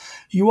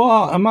 You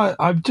are.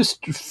 I've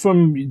just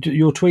from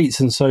your tweets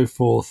and so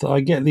forth,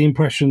 I get the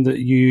impression that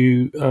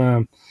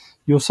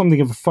you're something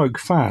of a folk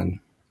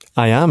fan.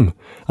 I am.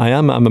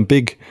 I'm a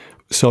big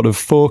sort of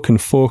folk and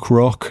folk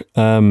rock.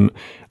 And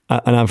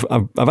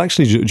I've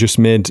actually just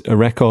made a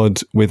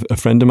record with a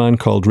friend of mine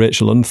called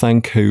Rachel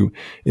Unthank, who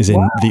is in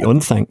the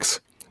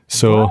Unthanks.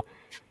 So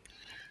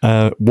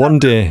one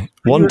day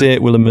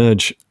it will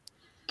emerge.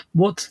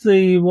 What's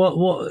the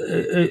what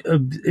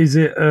is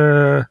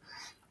it?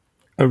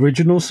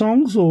 Original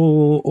songs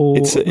or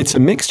it's a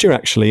mixture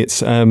actually. It's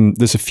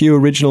there's a few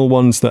original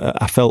ones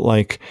that I felt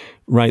like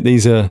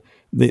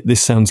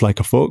this sounds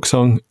like a folk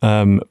song.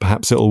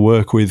 Perhaps it'll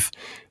work with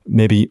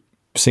maybe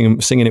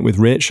singing it with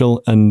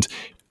Rachel, and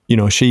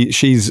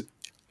she's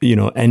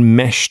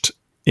enmeshed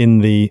in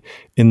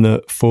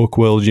the folk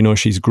world.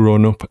 She's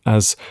grown up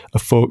as a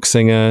folk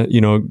singer,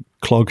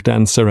 clog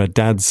dancer. Her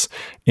dad's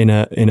in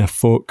a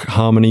folk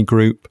harmony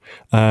group.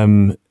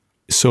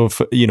 So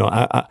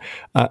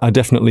I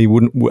definitely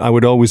wouldn't. I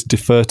would always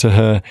defer to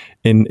her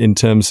in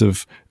terms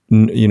of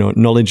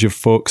knowledge of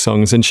folk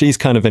songs, and she's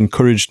kind of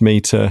encouraged me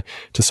to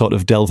sort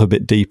of delve a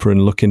bit deeper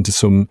and look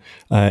into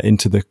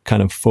into the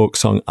kind of folk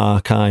song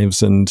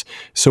archives. And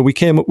so we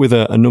came up with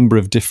a number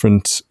of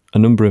different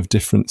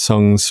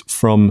songs,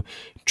 from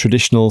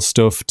traditional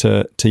stuff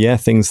to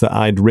things that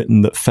I'd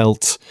written that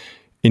felt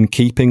in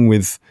keeping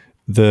with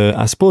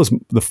I suppose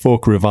the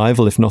folk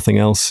revival, if nothing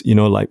else.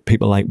 Like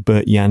people like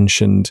Bert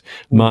Jansch and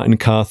Martin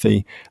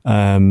Carthy.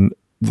 That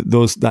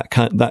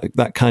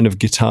kind of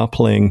guitar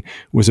playing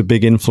was a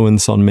big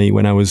influence on me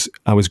when I was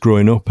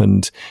growing up.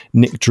 And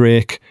Nick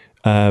Drake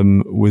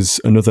was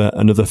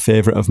another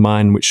favorite of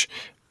mine,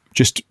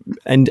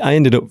 and I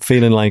ended up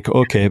feeling like,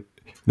 okay,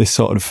 this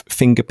sort of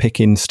finger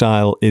picking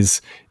style is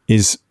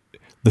the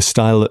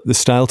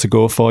style to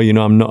go for.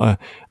 I'm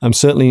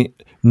certainly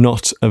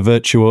not a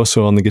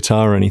virtuoso on the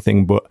guitar or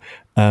anything, but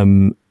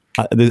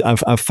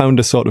I've found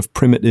a sort of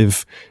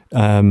primitive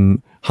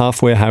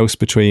halfway house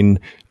between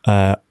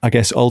I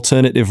guess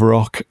alternative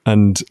rock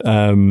and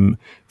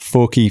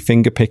folky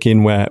finger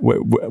picking,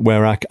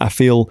 where I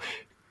feel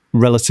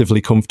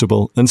relatively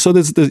comfortable. And so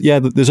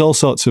there's all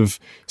sorts of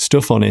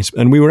stuff on it,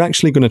 and we were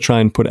actually going to try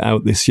and put it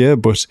out this year,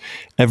 but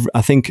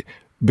I think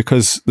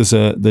because there's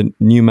the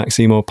new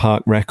Maximo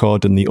Park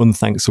record and the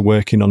Unthanks are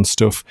working on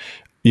stuff,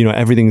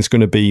 everything's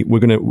going to be,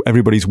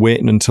 everybody's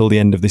waiting until the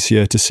end of this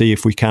year to see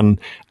if we can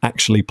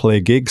actually play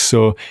gigs.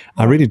 So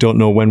I really don't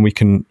know when we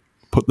can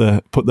put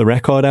the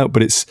record out,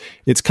 but I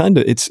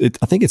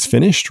think it's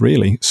finished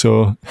really.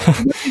 So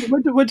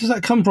where does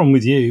that come from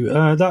with you?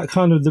 That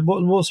kind of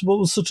what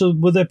was sort of,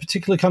 were there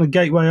particular kind of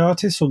gateway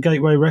artists or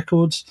gateway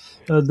records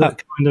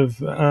that kind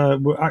of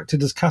were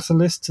acted as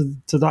catalysts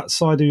to that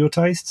side of your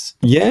tastes?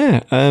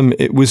 Yeah,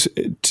 it was.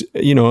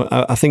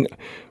 I think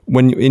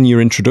when in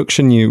your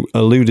introduction you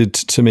alluded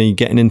to me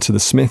getting into the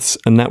Smiths,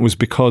 and that was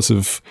because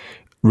of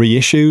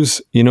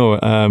reissues.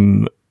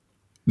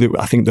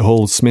 I think the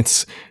whole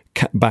Smiths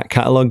back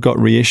catalogue got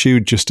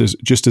reissued just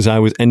as I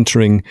was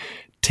entering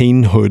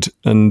teenhood,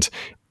 and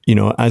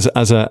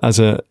as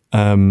a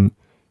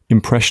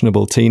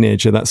impressionable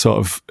teenager, that sort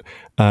of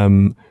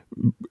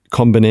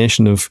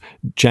combination of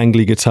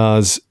jangly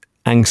guitars,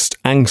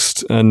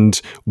 angst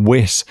and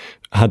wit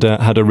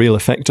had a real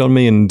effect on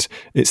me. And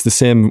it's the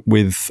same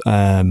with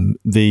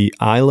the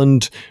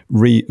Island,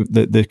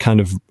 the kind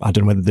of, I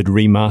don't know whether they'd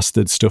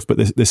remastered stuff, but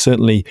they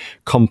certainly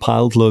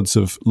compiled loads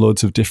of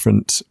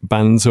different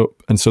bands up.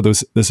 And so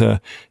there's a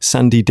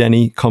Sandy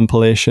Denny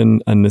compilation,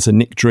 and there's a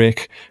Nick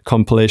Drake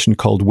compilation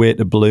called Way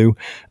to Blue.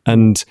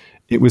 And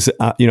it was,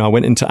 I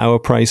went into Our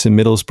Price in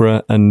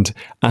Middlesbrough and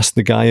asked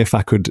the guy if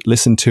I could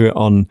listen to it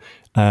on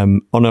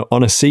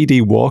a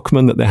CD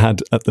Walkman that they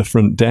had at the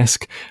front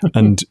desk,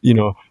 and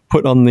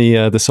put on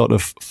the sort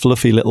of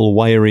fluffy little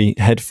wiry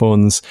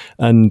headphones.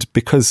 And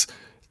because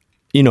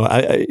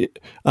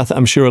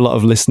I'm sure a lot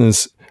of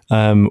listeners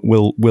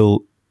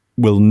will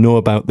know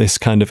about this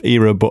kind of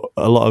era, but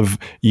a lot of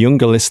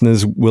younger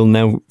listeners will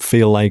now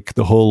feel like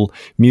the whole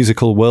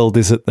musical world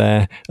is at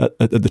the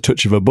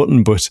touch of a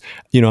button. But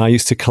I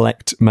used to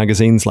collect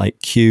magazines like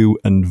Q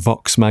and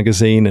Vox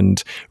magazine,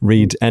 and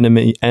read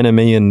Enemy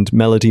and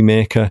Melody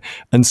Maker,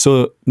 and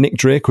so Nick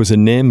Drake was a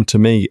name to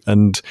me,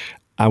 and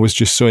I was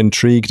just so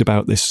intrigued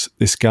about this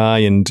guy,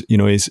 and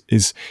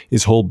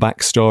his whole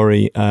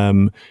backstory.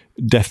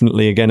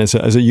 Definitely, again, as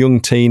a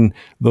young teen,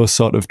 those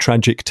sort of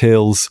tragic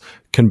tales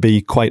can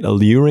be quite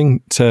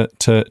alluring to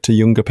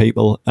younger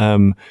people.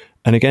 And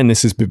again,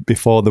 this is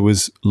before there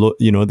was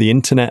the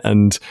internet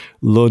and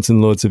loads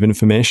of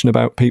information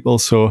about people.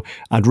 So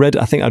I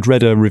think I'd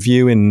read a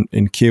review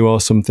in Q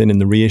or something in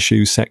the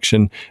reissue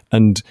section,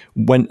 and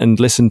went and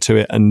listened to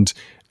it. And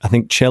I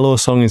think Cello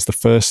Song is the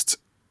first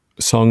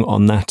song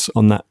on that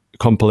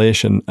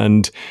compilation,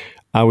 and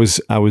I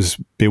was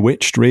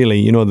bewitched,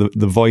 really.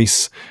 The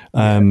voice,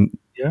 and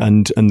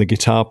the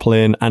guitar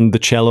playing and the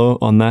cello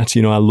on that.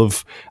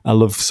 I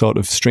love sort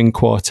of string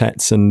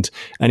quartets, and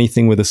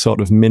anything with a sort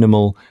of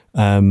minimal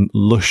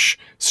lush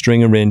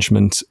string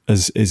arrangement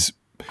is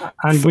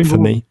for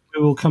me. We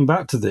we'll come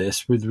back to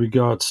this with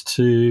regards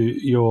to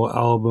your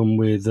album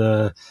with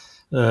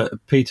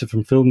Peter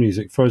from Film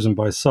Music, Frozen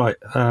by Sight.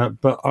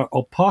 But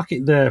I'll park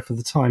it there for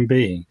the time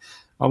being.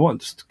 I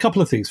want just a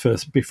couple of things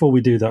first before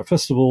we do that.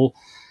 First of all,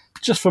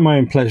 just for my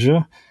own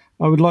pleasure,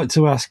 I would like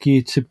to ask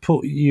you to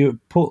put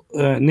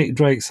Nick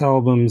Drake's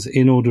albums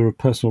in order of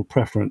personal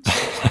preference.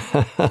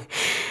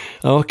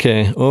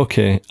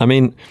 Okay. I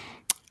mean,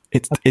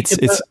 it's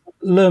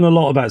learn a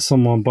lot about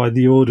someone by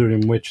the order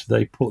in which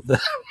they put them.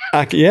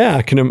 I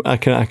can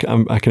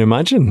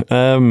imagine.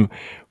 I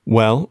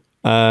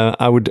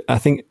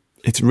think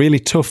it's really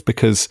tough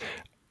because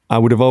I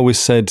would have always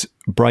said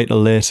Brighter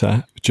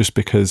Later, just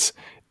because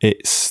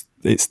it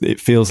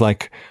feels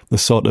like the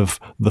sort of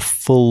the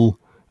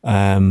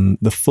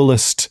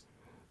fullest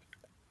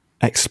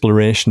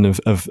exploration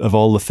of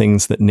all the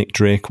things that Nick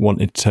Drake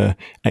wanted to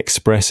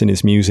express in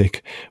his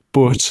music.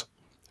 But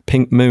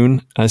Pink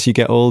Moon, as you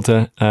get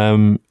older,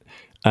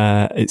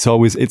 it's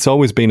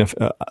always been up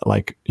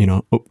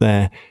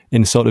there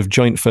in sort of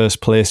joint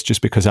first place,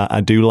 just because I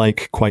do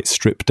like quite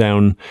stripped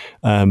down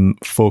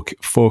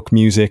folk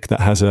music that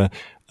has a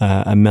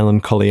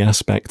melancholy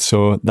aspect.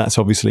 So that's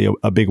obviously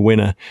a big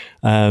winner.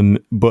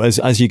 But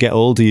as you get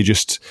older, you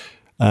just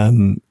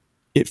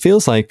it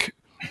feels like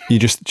you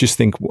just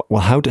think,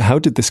 well, how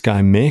did this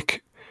guy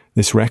make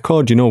this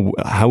record? You know,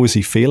 how was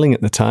he feeling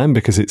at the time?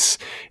 Because it's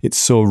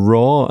so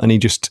raw, and he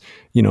just,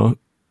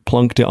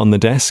 plonked it on the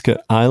desk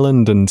at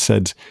Island and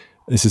said,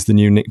 "This is the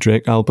new Nick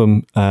Drake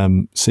album.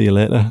 See you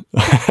later,"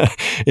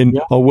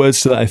 or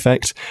words to that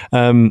effect.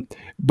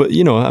 But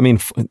I mean,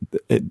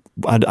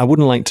 I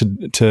wouldn't like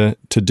to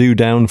do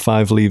down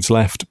Five Leaves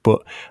Left,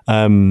 but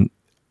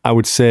I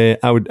would say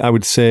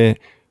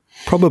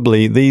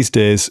probably these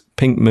days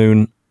Pink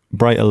Moon,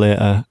 Brighter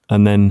Later,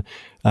 and then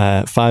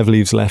Five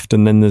Leaves Left,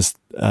 and then there's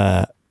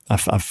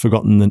I've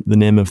forgotten the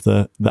name of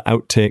the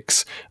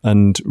outtakes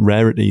and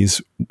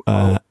rarities.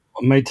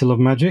 Made to Love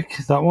Magic,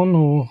 is that one,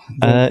 or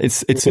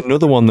it's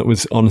another one that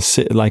was on a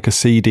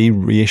CD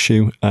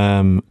reissue.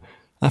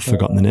 I've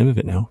forgotten the name of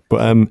it now,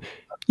 but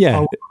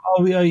yeah.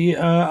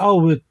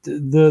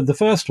 The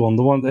first one,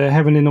 the one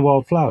Heaven in a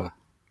Wildflower.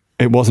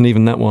 It wasn't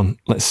even that one.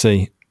 Let's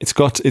see. It's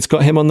got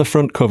him on the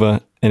front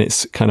cover, and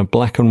it's kind of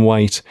black and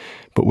white,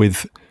 but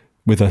with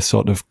a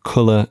sort of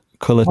color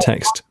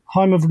text.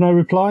 Time of No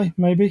Reply,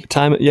 maybe.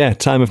 Time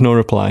of No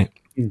Reply.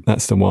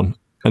 That's the one.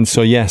 And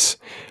so yes,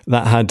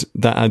 that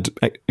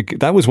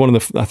was one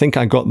of the. I think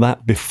I got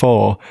that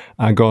before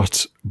I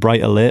got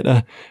Brighter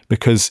Later,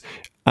 because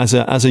as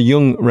a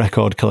young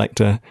record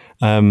collector,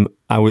 I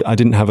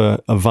didn't have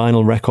a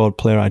vinyl record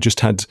player. I just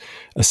had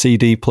a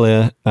CD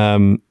player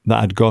that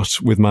I'd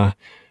got with my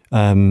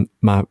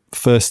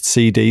first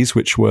CDs,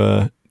 which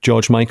were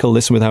George Michael,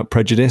 Listen Without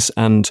Prejudice,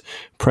 and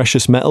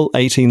Precious Metal,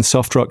 18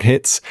 soft rock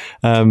hits,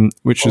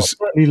 which was.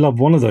 I certainly love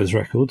one of those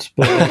records.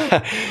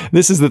 But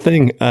this is the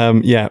thing.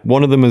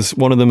 One of them is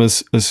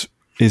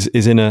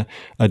in a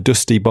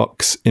dusty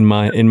box in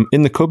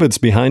the cupboards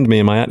behind me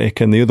in my attic,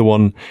 and the other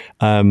one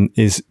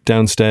is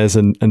downstairs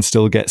and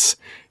still gets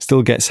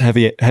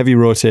heavy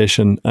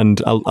rotation.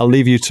 And I'll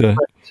leave you to.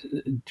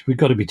 We've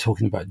got to be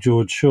talking about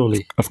George,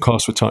 surely. Of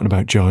course, we're talking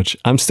about George.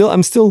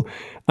 The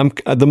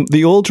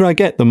older I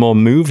get, the more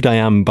moved I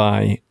am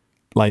by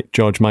like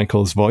George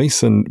Michael's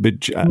voice, and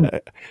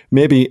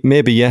maybe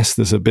yes,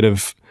 there's a bit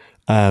of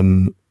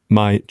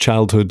my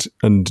childhood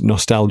and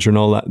nostalgia and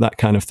all that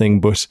kind of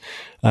thing. But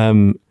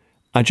I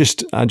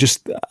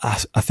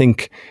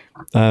think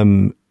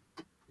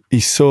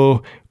he's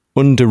so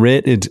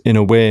underrated in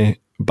a way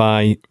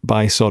by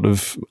sort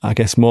of, I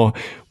guess, more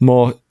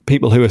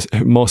people who are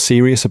more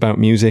serious about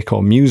music,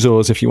 or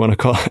musos, if you want to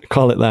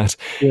call it that.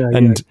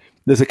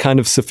 There's a kind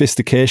of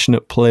sophistication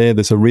at play.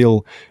 There's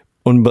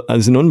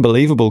there's an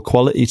unbelievable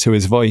quality to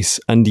his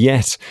voice, and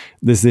yet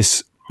there's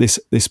this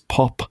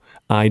pop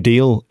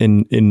ideal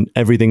in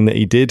everything that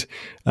he did,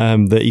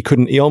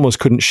 that he almost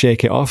couldn't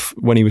shake it off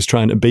when he was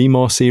trying to be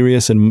more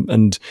serious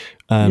and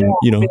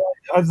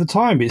at the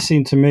time, it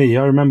seemed to me,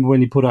 I remember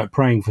when he put out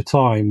Praying for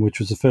Time, which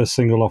was the first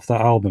single off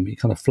that album, he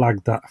kind of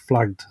flagged that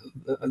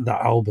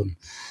album.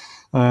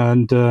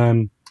 And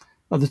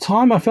at the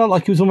time, I felt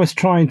like he was almost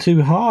trying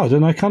too hard,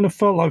 and I kind of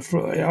felt like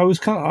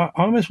I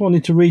almost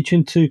wanted to reach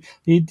into.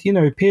 He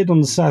appeared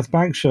on the South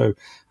Bank show,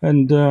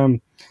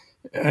 and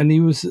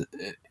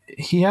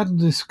he had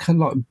this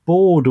kind of like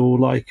board, or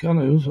like, I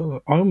don't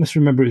know, I almost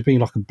remember it being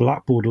like a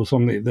blackboard or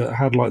something that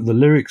had like the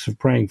lyrics of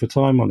Praying for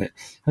Time on it,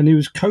 and he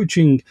was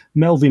coaching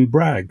Melvin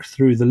Bragg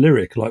through the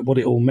lyric, like what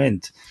it all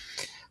meant.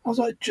 I was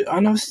like,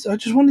 and I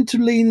just wanted to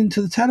lean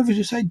into the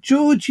television and say,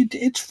 George, you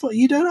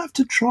don't have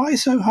to try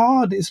so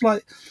hard. It's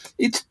like,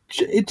 it's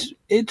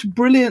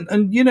brilliant,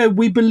 and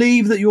we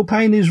believe that your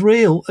pain is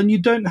real, and you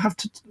don't have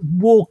to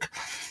walk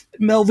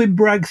Melvin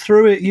Bragg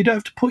through it. You don't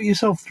have to put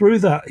yourself through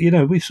that.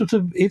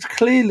 It's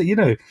clearly,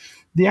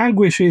 the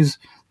anguish is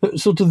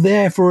sort of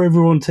there for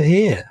everyone to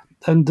hear,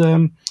 and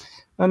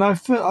I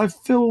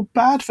feel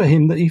bad for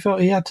him that he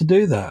felt he had to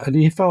do that, and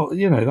he felt,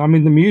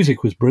 the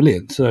music was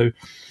brilliant, so.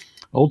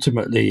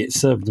 ultimately it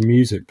served the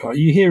music. But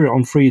you hear it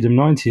on Freedom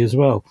 90 as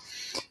well.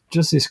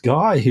 Just this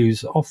guy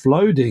who's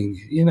offloading,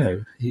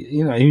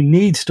 who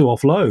needs to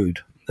offload.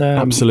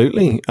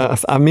 Absolutely.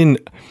 I mean,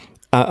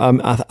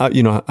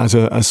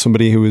 as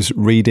somebody who was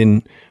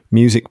reading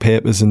music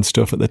papers and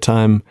stuff at the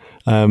time,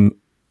 I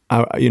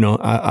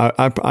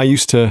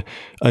used to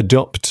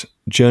adopt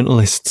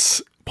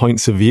journalists'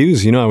 points of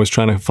views. I was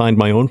trying to find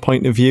my own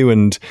point of view,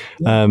 and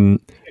I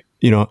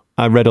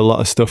read a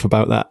lot of stuff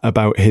about that,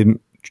 about him,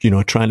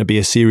 trying to be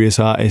a serious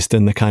artist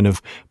and the kind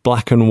of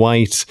black and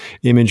white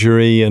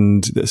imagery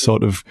and the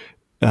sort of,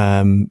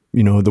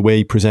 the way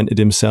he presented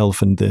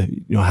himself, and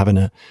having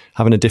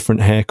a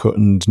different haircut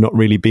and not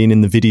really being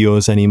in the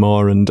videos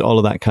anymore and all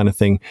of that kind of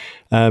thing.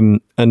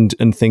 And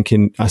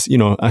thinking, I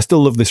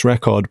still love this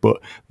record, but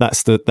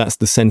that's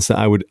the sense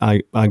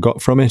that I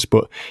got from it.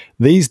 But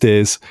these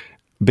days,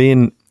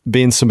 being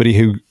somebody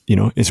who,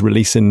 is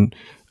releasing,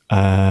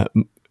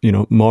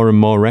 more and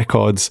more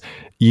records,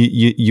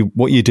 you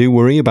what you do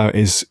worry about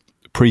is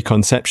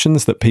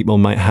preconceptions that people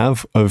might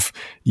have of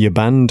your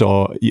band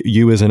or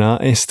you as an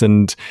artist,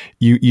 and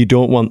you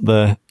don't want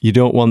the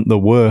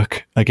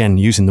work, again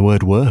using the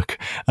word work.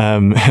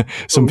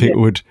 Some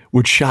people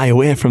would shy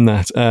away from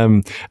that,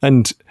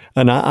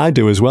 and I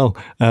do as well.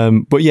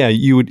 But yeah,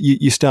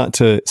 you start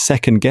to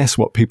second guess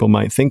what people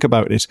might think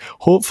about it.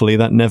 Hopefully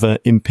that never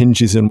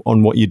impinges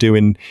on what you do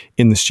in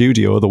the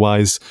studio.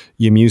 Otherwise,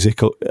 your music,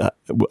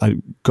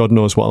 God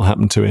knows what will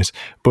happen to it.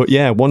 But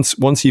yeah,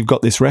 once you've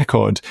got this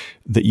record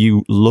that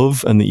you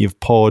love and that you've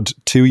poured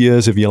 2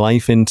 years of your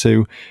life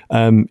into,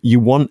 you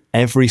want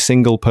every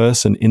single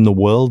person in the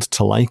world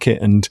to like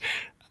it. And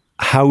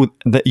how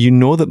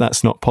that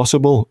that's not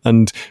possible,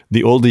 and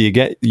the older you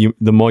get,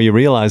 the more you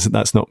realize that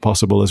that's not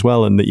possible as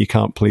well, and that you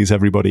can't please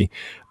everybody.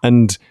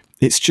 And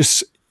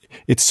it's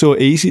so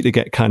easy to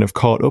get kind of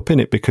caught up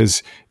in it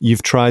because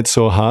you've tried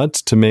so hard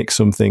to make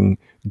something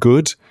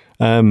good.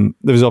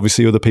 There's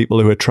obviously other people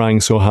who are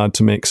trying so hard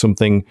to make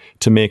something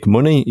to make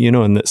money,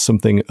 and that's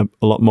something a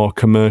lot more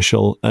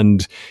commercial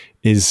and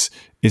is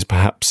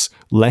perhaps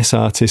less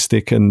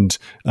artistic, and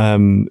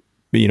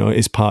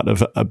is part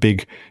of a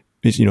big,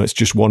 it's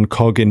just one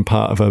cog in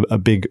part of a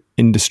big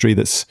industry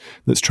that's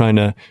trying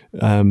to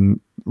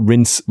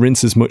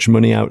rinse as much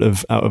money out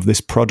of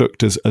this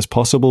product as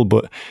possible.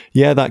 But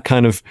yeah, that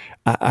kind of,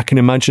 I can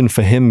imagine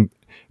for him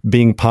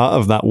being part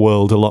of that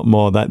world a lot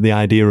more, that the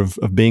idea of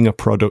being a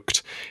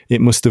product, it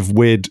must have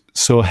weighed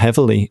so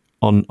heavily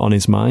on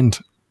his mind.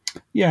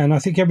 Yeah, and I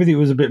think everything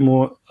was a bit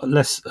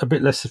less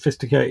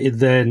sophisticated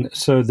then.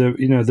 So there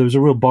was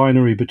a real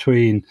binary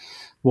between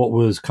what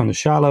was kind of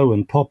shallow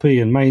and poppy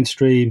and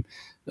mainstream,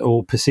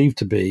 or perceived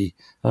to be,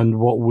 and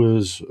what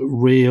was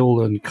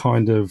real and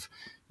kind of,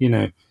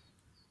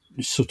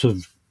 sort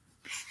of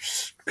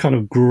kind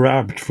of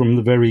grabbed from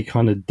the very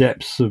kind of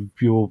depths of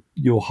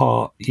your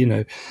heart,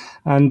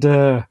 and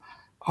I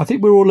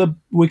think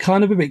we're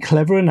kind of a bit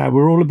cleverer now.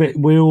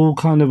 We all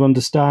kind of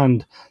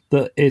understand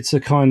that it's a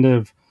kind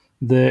of,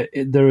 there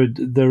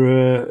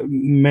are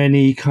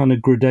many kind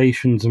of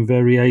gradations and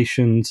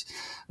variations,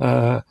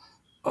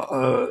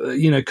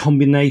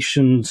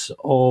 combinations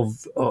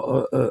of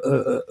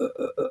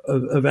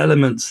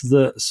elements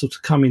that sort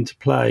of come into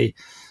play,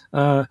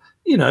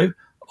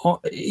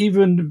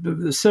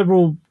 even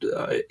several,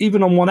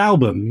 even on one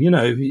album,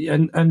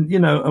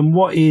 and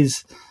what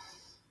is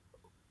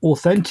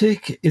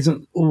authentic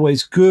isn't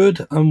always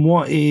good, and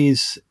what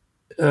is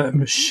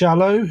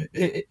shallow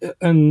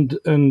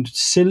and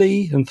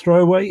silly and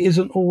throwaway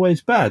isn't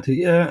always bad.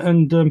 Yeah,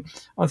 and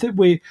I think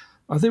we're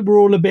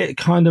all a bit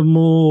kind of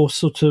more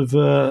sort of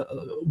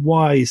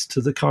wise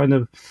to the kind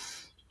of,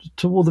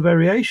 to all the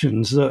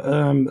variations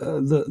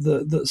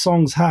that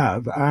songs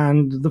have,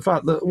 and the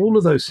fact that all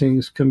of those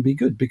things can be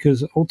good,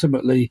 because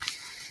ultimately,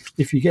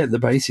 if you get the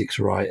basics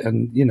right,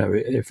 and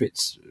if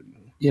it's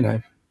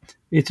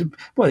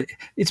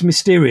it's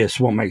mysterious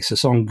what makes a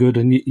song good,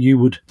 and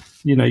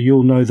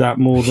you'll know that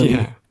more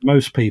than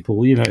most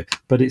people,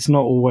 but it's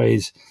not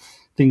always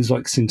things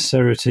like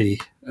sincerity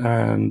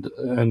and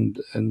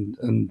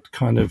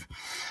kind of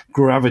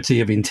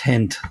gravity of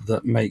intent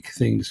that make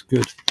things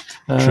good.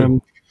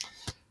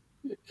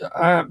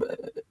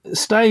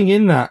 Staying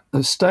in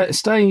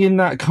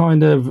that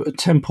kind of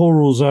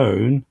temporal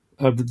zone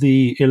of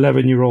the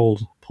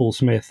 11-year-old Paul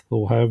Smith,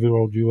 or however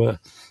old you were,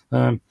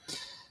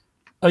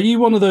 are you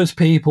one of those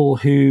people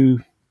who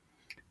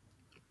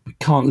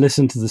can't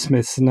listen to the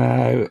Smiths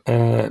now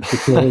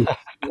because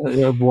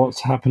of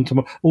what's happened to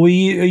them? Or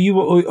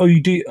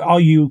are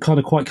you kind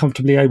of quite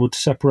comfortably able to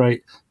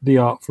separate the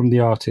art from the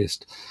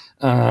artist?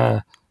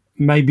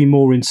 Maybe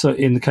more in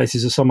the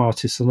cases of some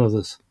artists than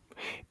others.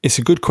 It's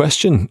a good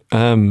question.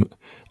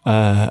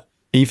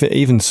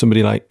 Even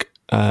somebody like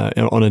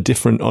on a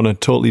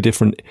totally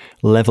different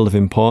level of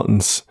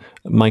importance,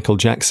 Michael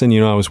Jackson.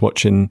 I was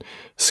watching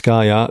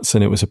Sky Arts,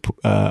 and it was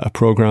a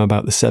program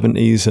about the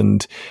 70s,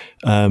 and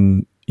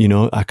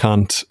I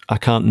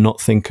can't not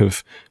think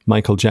of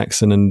Michael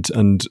Jackson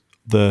and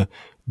the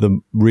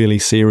really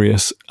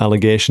serious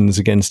allegations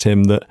against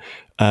him that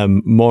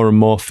more and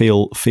more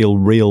feel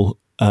real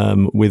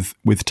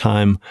with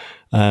time,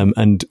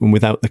 and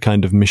without the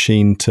kind of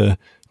machine to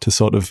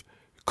sort of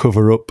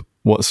cover up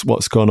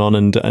what's gone on,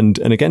 and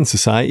again,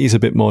 society is a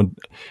bit more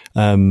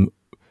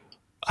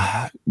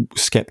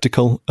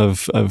skeptical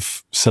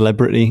of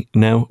celebrity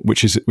now,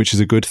 which is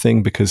a good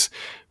thing, because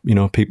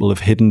people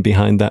have hidden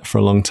behind that for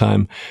a long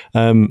time,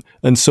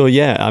 and so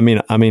I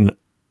mean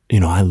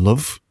I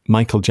love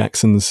Michael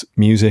Jackson's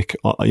music,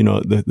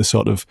 the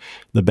sort of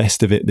the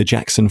best of it, the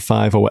Jackson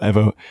 5 or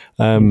whatever.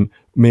 Me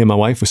and my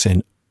wife were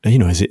saying,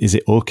 is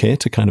it okay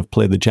to kind of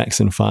play the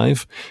Jackson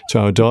 5 to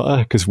our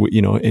daughter? Because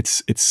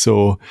it's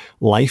so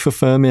life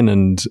affirming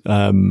and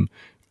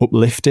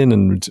uplifting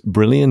and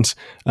brilliant.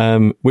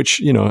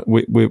 Which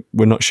we're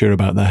not sure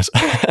about that.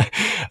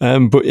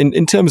 But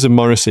in terms of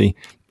Morrissey,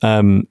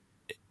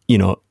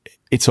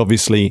 it's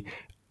obviously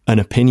an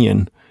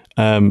opinion.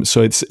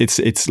 So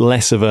it's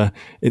less of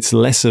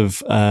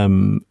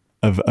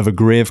a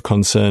grave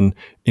concern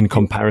in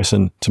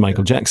comparison to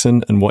Michael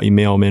Jackson and what he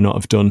may or may not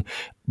have done.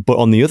 But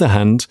on the other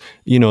hand,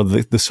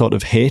 the sort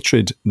of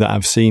hatred that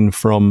I've seen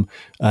from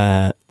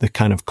the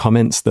kind of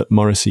comments that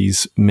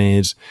Morrissey's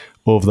made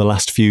over the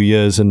last few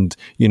years, and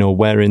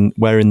wearing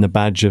the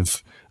badge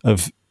of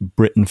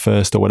Britain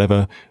First or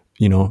whatever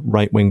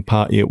right wing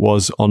party it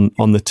was on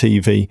the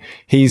TV,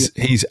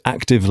 he's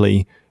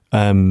actively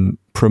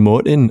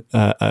promoting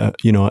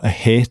a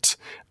hate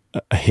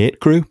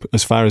group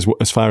as far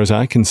as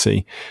I can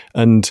see,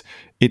 and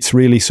it's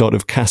really sort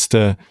of cast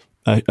a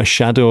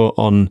shadow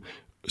on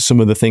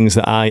some of the things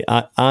that I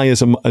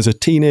as a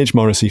teenage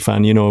Morrissey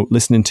fan,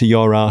 listening to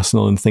Your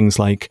Arsenal and things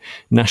like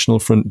National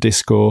Front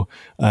Disco,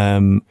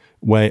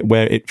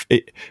 where it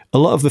a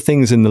lot of the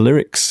things in the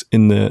lyrics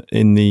in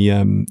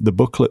the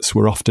booklets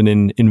were often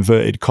in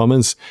inverted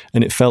commas,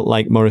 and it felt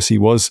like Morrissey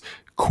was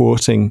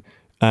quoting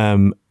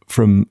from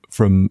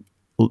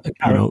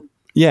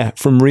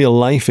real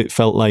life. It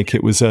felt like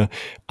it was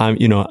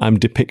I'm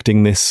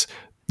depicting this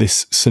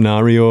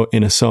scenario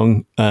in a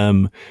song.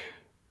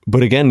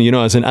 But again,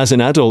 as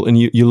an adult, and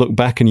you look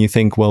back and you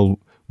think, well,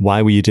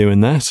 why were you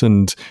doing that?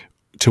 And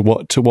to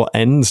what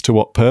ends, to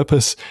what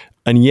purpose?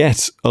 And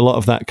yet a lot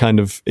of that kind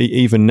of,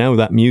 even now,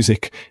 that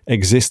music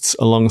exists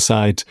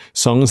alongside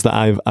songs that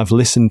I've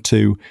listened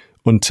to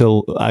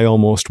until I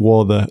almost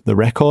wore the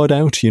record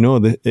out.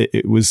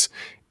 It was,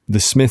 the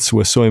Smiths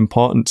were so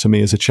important to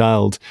me as a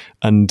child,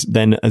 and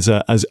then as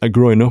a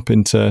growing up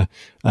into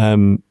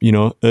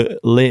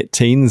late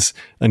teens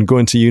and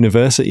going to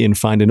university and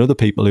finding other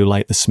people who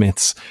like the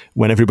Smiths,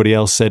 when everybody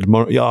else said,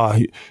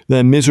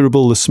 they're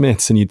miserable, the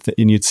Smiths, and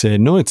you'd say,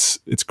 no, it's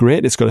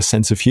great, it's got a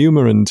sense of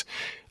humor. And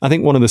I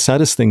think one of the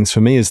saddest things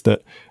for me is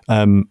that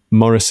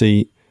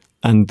Morrissey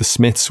and the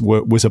Smiths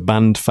was a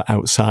band for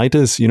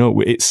outsiders.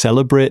 It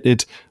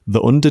celebrated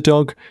the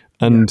underdog,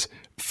 and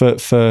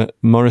for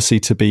Morrissey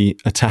to be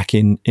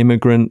attacking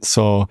immigrants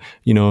or,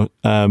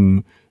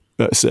 again,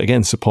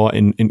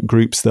 supporting in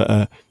groups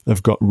that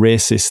have got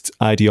racist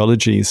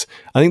ideologies.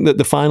 I think that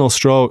the final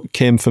straw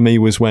came for me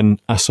was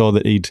when I saw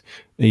that he'd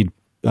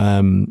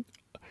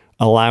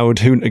allowed,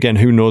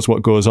 who knows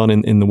what goes on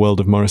in the world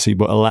of Morrissey,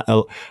 but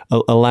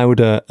allowed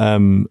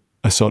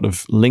a sort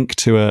of link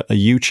to a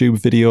YouTube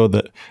video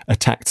that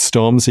attacked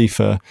Stormzy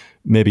for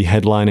maybe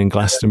headlining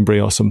Glastonbury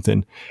or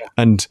something.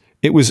 And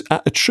it was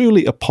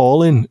truly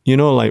appalling,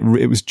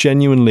 it was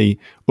genuinely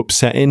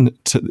upsetting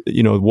to,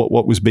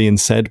 what was being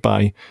said by,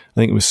 I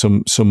think it was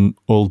some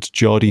old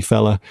Geordie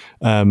fella,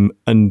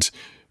 and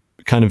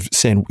kind of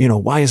saying,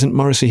 why isn't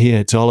Morrissey here?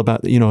 It's all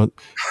about,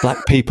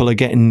 black people are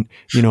getting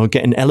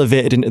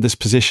elevated into this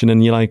position.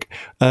 And you're like,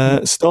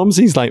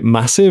 Stormzy's like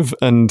massive,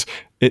 and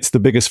it's the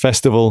biggest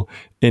festival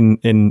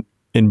in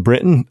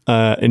Britain,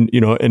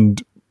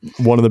 and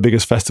one of the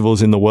biggest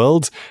festivals in the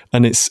world.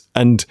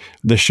 And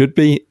there should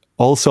be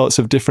all sorts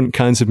of different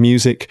kinds of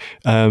music,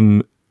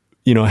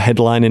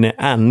 headlining it,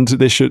 and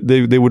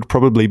they would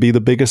probably be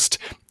the biggest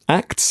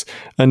acts.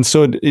 And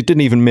so it didn't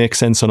even make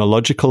sense on a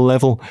logical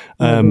level.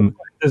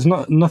 There's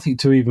nothing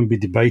to even be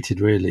debated,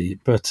 really.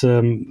 But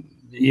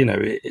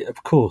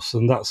of course,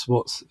 and that's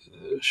what's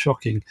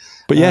shocking.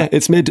 But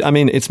it's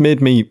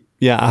made me.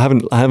 Yeah, I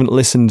haven't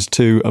listened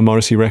to a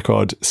Morrissey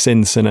record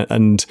since,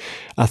 and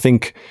I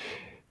think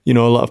a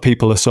lot of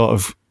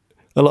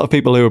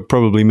people who are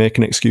probably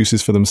making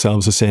excuses for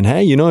themselves are saying,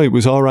 hey, it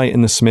was all right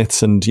in the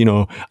Smiths, and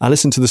I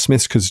listened to the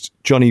Smiths because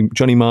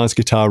Johnny Marr's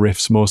guitar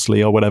riffs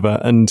mostly or whatever.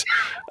 And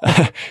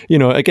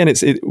again,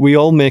 we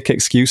all make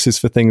excuses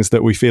for things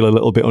that we feel a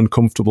little bit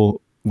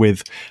uncomfortable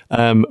with.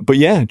 But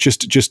yeah,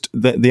 just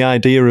the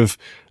idea of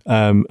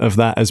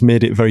that has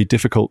made it very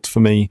difficult for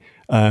me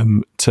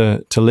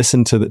to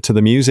listen to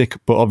the music.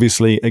 But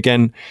obviously,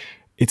 again,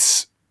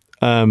 it's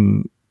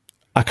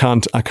I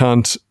can't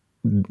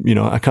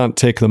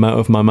take them out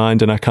of my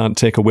mind, and I can't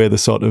take away the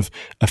sort of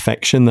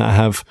affection that I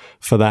have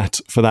for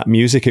that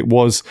music. It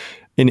was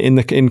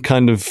in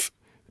kind of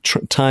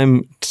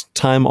time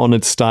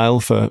honored style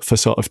for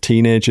sort of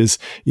teenagers.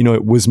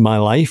 It was my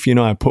life.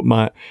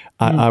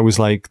 I was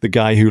like the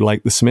guy who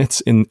liked the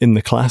Smiths in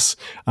the class.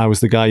 I was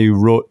the guy who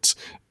wrote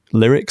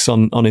lyrics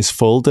on his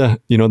folder,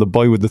 the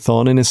boy with the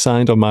thorn in his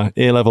side on my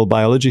A-level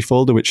biology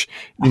folder, which,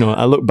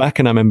 I look back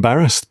and I'm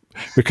embarrassed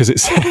because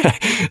it's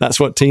that's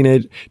what sort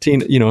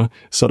of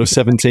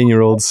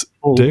 17-year-olds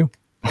do.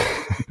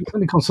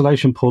 Only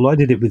consolation, Paul, I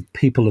did it with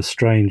People Are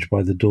Strange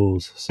by The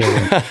Doors. So,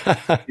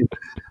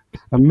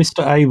 and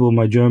Mr. Abel,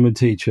 my German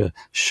teacher,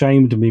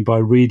 shamed me by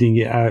reading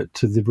it out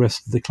to the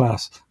rest of the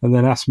class and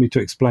then asked me to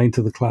explain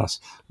to the class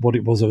what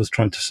it was I was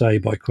trying to say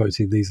by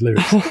quoting these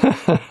lyrics.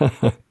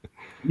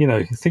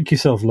 Think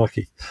yourself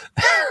lucky.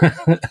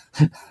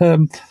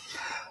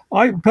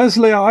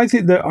 I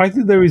think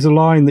there is a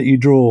line that you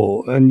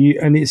draw, and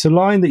it's a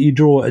line that you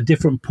draw at a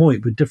different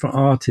point with different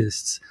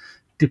artists,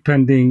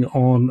 depending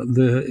on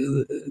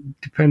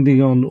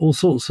all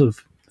sorts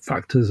of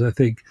factors. I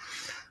think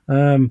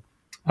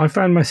I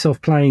found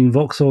myself playing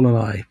Vauxhall and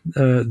I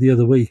the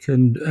other week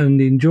and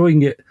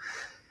enjoying it,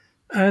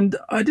 and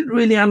I didn't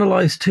really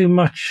analyse too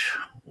much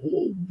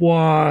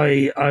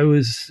why I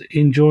was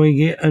enjoying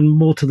it, and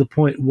more to the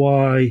point,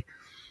 why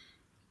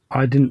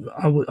I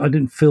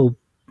didn't feel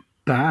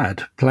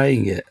bad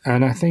playing it.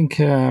 And I think,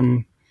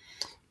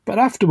 but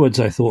afterwards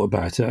I thought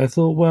about it. I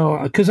thought, well,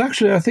 because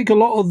actually I think a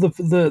lot of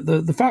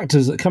the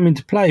factors that come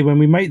into play when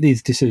we make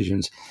these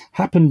decisions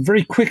happen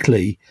very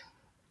quickly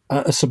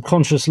at a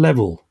subconscious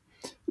level.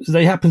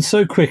 They happen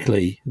so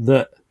quickly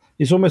that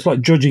it's almost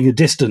like judging a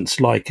distance,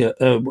 like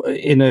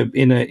in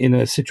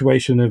a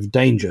situation of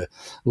danger.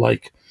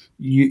 Like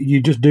you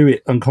just do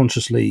it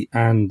unconsciously,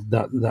 and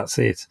that's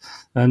it.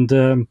 And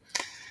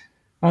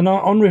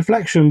on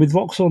reflection, with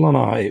Vauxhall and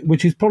I,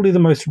 which is probably the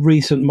most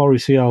recent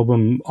Morrissey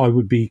album I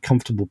would be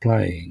comfortable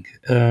playing,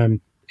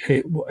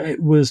 it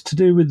was to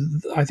do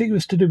with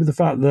the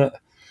fact that,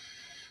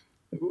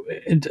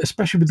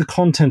 especially with the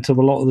content of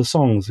a lot of the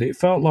songs, it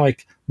felt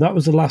like that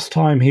was the last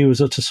time he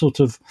was at a sort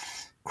of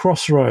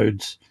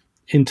crossroads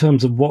in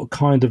terms of what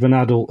kind of an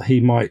adult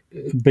he might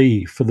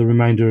be for the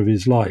remainder of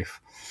his life.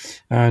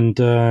 And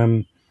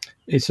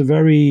it's a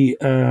very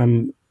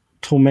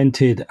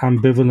tormented,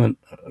 ambivalent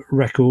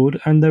record,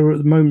 and there are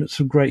moments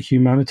of great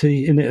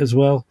humanity in it as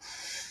well,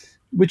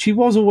 which he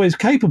was always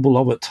capable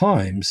of at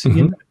times.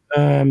 Mm-hmm.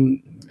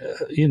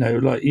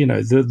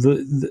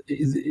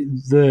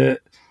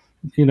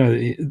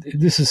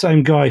 This is the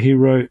same guy who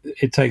wrote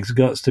 "It Takes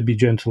Guts to Be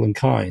Gentle and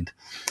Kind,"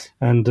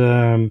 and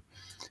on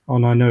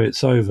 "I Know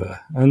It's Over,"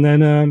 and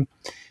then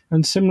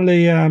and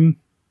similarly,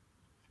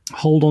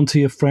 "Hold On to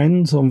Your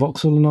Friends" on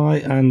Vauxhall and I,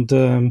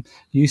 and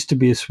 "Used to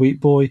Be a Sweet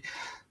Boy."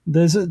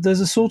 There's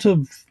a sort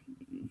of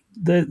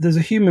there's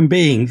a human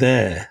being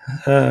there,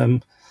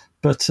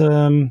 but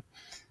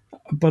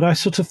I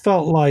sort of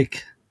felt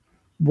like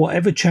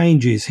whatever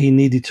changes he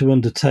needed to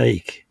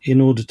undertake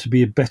in order to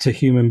be a better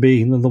human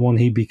being than the one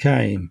he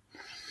became,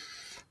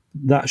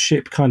 that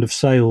ship kind of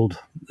sailed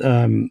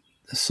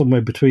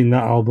somewhere between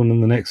that album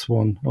and the next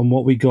one. And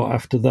what we got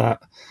after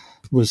that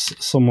was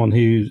someone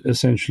who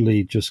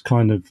essentially just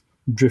kind of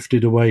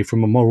drifted away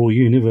from a moral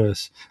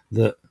universe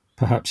that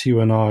perhaps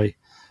you and I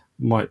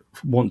might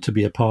want to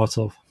be a part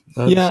of.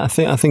 I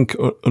think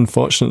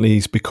unfortunately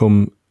he's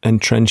become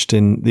entrenched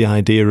in the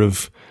idea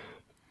of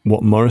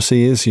what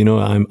Morrissey is.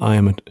 I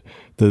am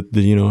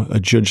a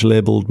judge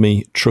labelled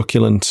me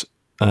truculent,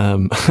 so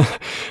I'm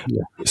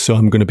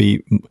going to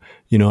be,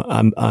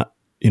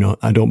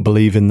 I don't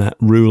believe in that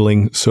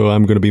ruling, so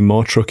I'm going to be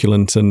more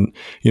truculent. And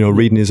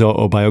reading his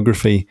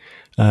autobiography,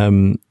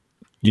 the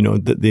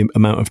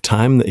amount of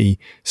time that he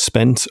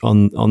spent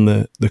on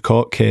the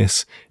court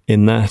case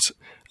in that.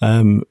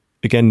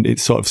 Again, it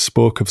sort of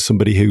spoke of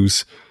somebody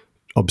who's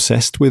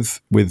obsessed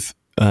with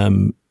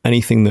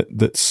anything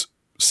that's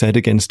said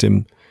against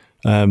him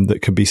that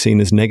could be seen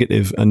as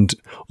negative, and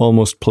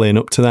almost playing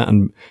up to that.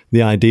 And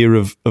the idea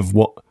of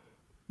what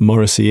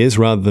Morrissey is,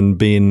 rather than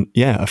being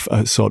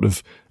a sort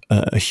of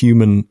a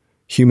human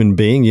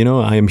being.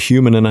 I am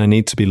human and I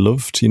need to be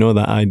loved.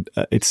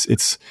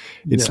 It's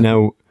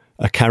now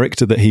a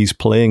character that he's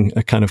playing,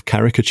 a kind of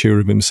caricature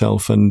of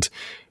himself. And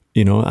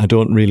I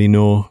don't really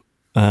know.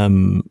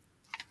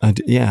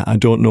 I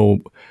don't know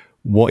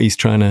what he's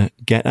trying to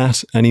get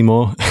at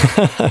anymore.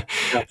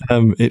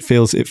 It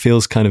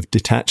feels kind of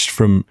detached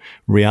from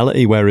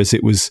reality, whereas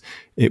it was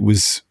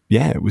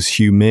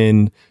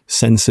humane,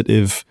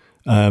 sensitive,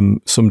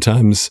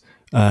 sometimes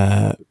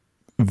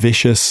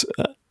vicious,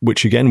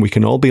 which again, we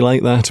can all be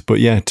like that. But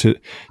to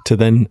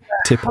then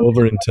tip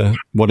over into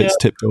what it's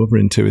tipped over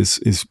into is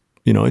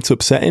it's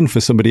upsetting for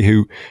somebody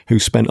who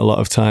spent a lot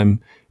of time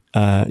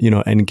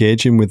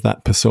engaging with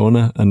that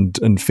persona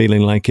and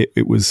feeling like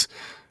it was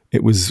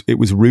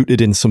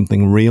rooted in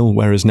something real,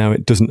 whereas now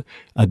it doesn't.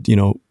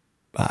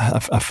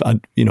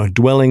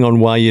 Dwelling on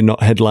why you're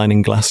not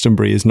headlining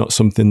Glastonbury is not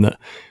something that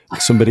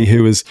somebody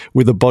who is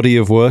with a body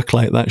of work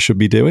like that should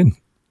be doing.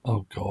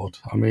 Oh God!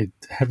 I mean,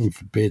 heaven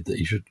forbid that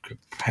you should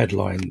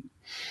headline.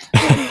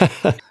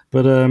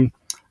 But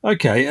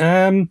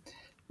okay.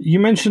 You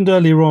mentioned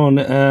earlier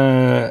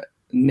on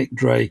Nick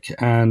Drake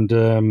and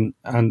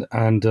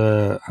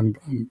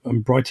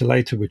Brighter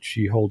Later, which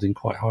you hold in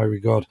quite high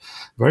regard,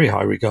 very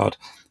high regard.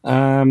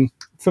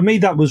 for me,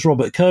 that was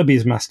Robert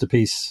Kirby's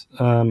masterpiece.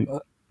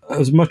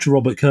 As much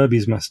Robert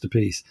Kirby's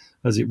masterpiece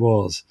as it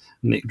was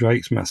Nick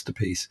Drake's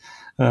masterpiece,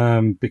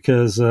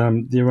 because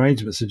the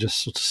arrangements are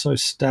just sort of so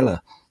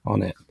stellar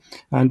on it.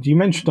 And you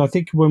mentioned, I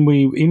think, when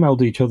we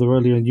emailed each other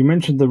earlier, you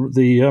mentioned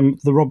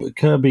the Robert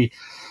Kirby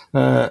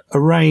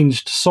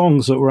arranged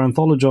songs that were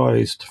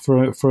anthologized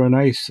for an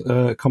Ace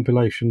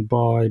compilation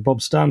by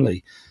Bob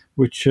Stanley,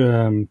 which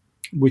you're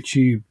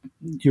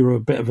a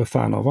bit of a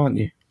fan of, aren't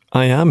you?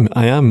 I am.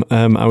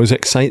 I was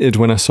excited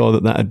when I saw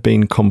that had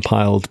been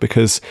compiled,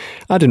 because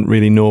I didn't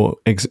really know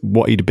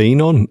what he'd been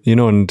on,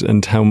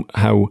 and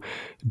how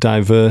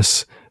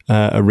diverse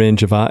a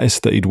range of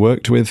artists that he'd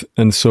worked with.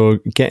 And so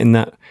getting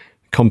that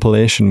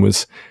compilation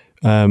was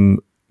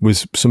something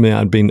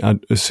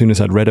as soon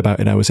as I'd read about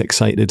it, I was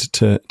excited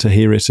to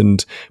hear it,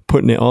 and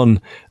putting it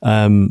on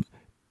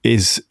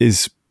is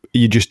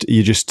you're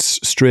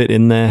just straight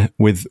in there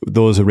with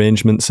those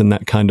arrangements and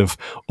that kind of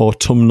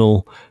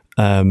autumnal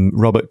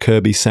Robert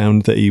Kirby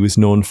sound that he was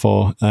known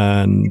for.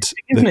 And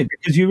isn't it,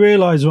 because you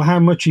realise how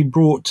much he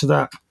brought to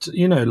that,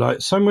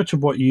 like so much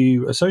of what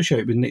you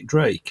associate with Nick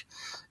Drake,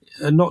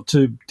 not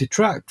to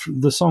detract,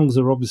 the songs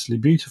are obviously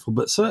beautiful,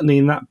 but certainly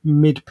in that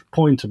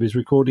midpoint of his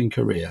recording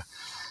career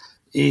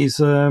is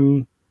there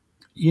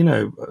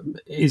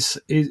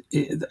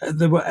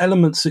were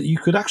elements that you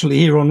could actually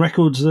hear on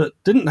records that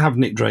didn't have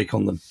Nick Drake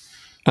on them.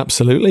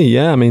 Absolutely,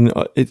 yeah. I mean,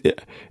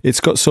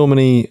 it's got so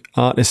many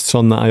artists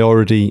on that I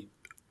already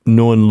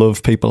know and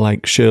love, people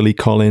like Shirley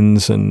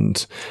Collins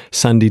and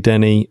Sandy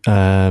Denny,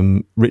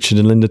 Richard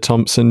and Linda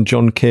Thompson,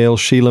 John Cale,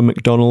 Sheila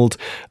MacDonald,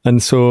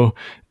 and so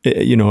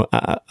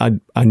I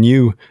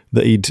knew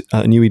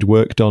he'd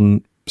worked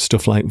on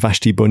stuff like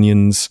Vashti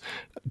Bunyan's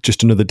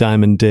Just Another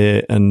Diamond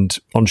Day and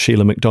on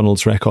Sheila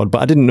MacDonald's record,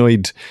 but I didn't know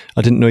he'd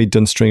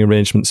done string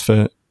arrangements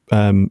for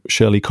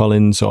Shirley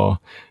Collins or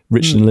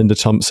Richard and Linda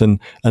Thompson.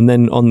 And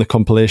then on the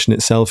compilation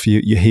itself,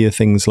 you hear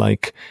things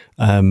like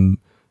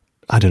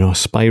I don't know,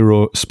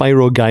 Spyro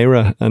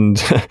Gyra and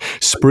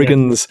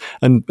Spriggans,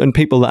 and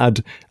people that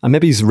I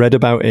maybe he's read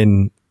about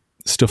in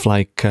stuff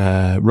like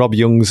Rob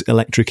Young's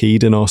Electric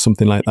Eden or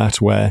something like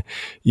that, where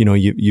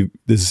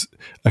there's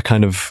a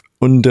kind of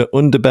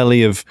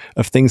underbelly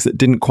of things that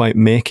didn't quite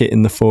make it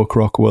in the folk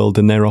rock world,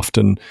 and they're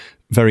often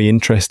very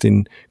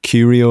interesting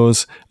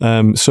curios.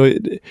 So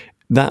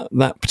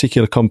that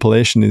particular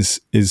compilation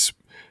is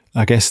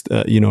I guess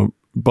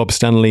Bob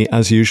Stanley,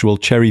 as usual,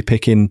 cherry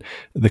picking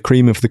the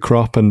cream of the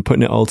crop and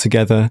putting it all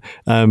together.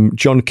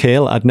 John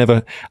Cale, I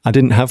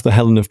didn't have the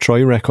Helen of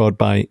Troy record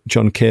by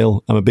John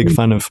Cale. I'm a big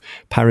fan of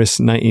Paris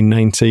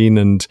 1919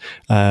 and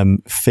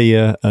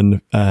Fear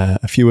and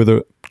a few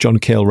other John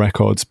Cale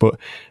records, but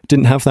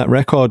didn't have that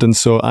record, and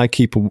so I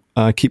keep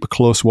a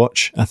close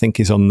watch. I think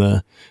is on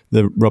the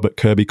Robert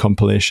Kirby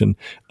compilation,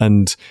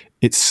 and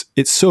it's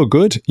so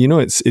good.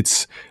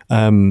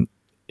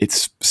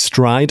 It's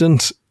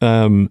strident,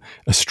 a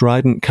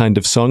strident kind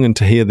of song, and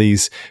to hear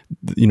these,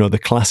 the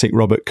classic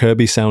Robert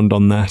Kirby sound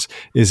on that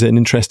is an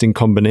interesting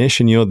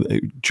combination.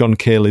 John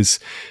Cale is,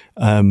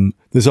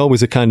 there's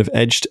always a kind of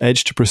edge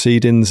to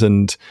proceedings,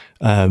 and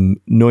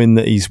knowing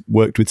that he's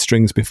worked with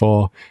strings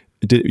before,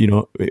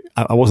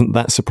 I wasn't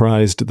that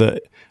surprised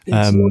that.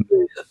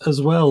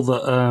 As well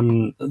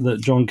that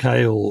John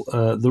Cale,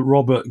 that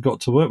Robert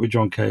got to work with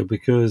John Cale,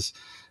 because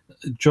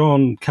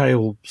John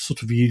Cale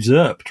sort of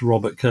usurped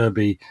Robert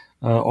Kirby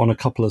on a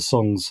couple of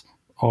songs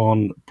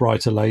on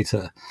Brighter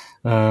Later,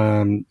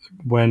 when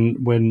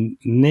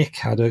Nick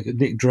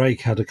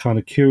Drake had a kind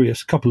of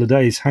curious couple of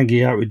days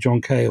hanging out with John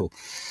Cale,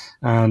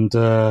 and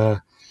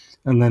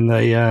then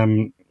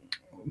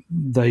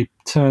they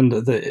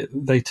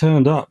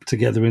turned up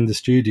together in the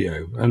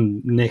studio,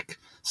 and Nick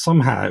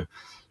somehow,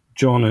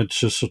 John had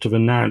just sort of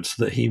announced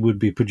that he would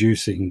be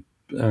producing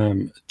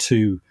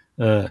two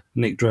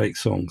Nick Drake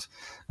songs,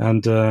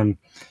 and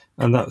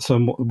that's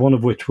one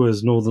of which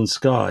was Northern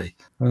Sky,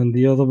 and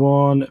the other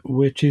one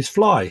which is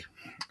Fly,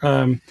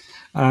 so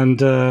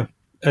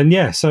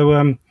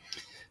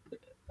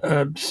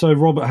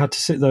Robert had to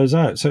sit those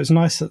out. So it's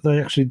nice that they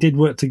actually did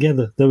work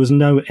together. There was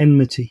no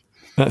enmity.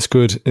 That's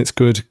good. It's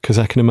good, because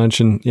I can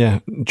imagine,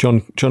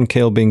 John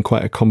Cale being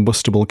quite a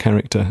combustible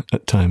character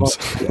at times.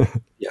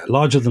 Yeah,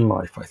 larger than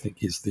life, I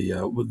think, is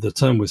the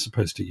term we're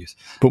supposed to use.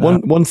 But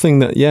one thing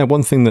that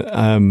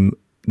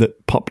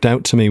popped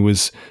out to me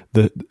was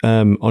that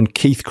on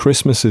Keith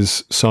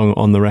Christmas's song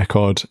on the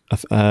record,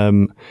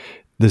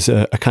 there's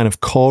a kind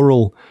of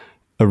choral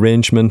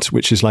arrangement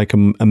which is like a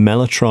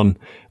mellotron,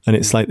 and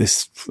it's like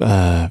this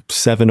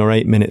 7 or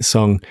 8 minute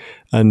song,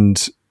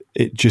 and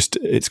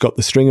it's got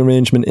the string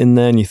arrangement in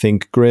there, and you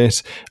think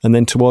great, and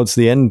then towards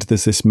the end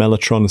there's this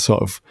mellotron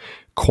sort of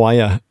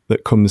choir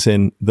that comes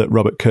in that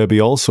Robert Kirby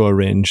also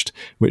arranged,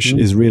 which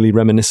is really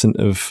reminiscent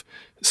of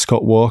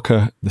Scott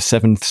Walker, The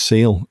Seventh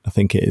Seal, I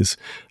think it is.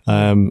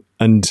 I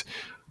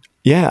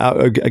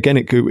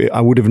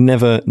would have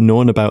never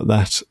known about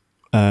that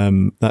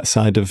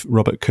side of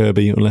Robert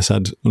Kirby unless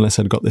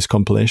I'd got this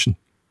compilation.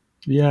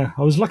 Yeah,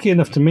 I was lucky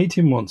enough to meet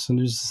him once, and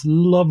he was this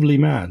lovely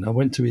man. I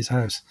went to his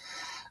house,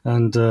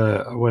 And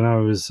when I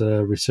was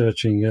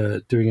researching,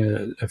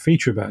 doing a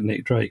feature about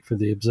Nick Drake for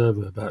the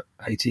Observer about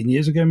 18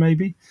 years ago,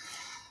 maybe.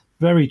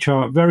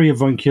 Very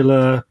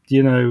avuncular,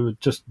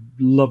 just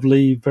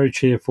lovely, very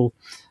cheerful,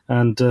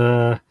 and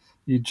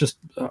you just,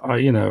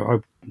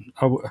 I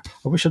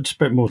wish I'd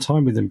spent more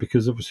time with him,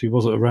 because obviously he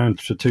wasn't around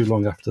for too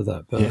long after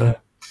that.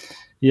 But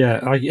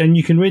and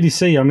you can really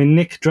see. I mean,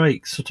 Nick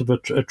Drake sort of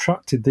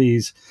attracted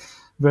these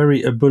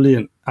very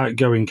ebullient,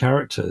 outgoing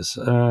characters,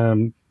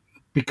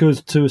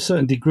 because to a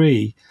certain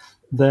degree,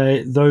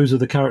 those are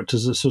the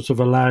characters that sort of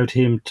allowed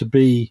him to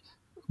be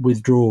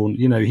withdrawn.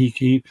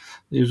 He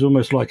it was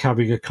almost like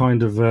having a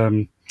kind of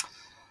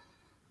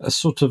a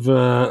sort of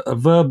a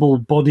verbal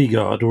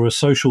bodyguard or a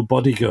social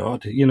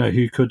bodyguard,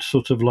 who could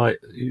sort of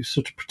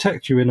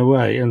protect you in a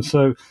way. And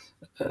so,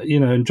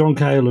 and John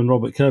Cale and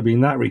Robert Kirby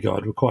in that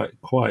regard were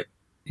quite,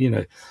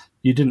 you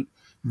didn't,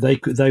 they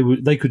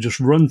could just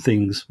run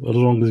things as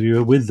long as you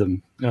were with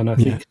them. And I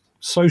think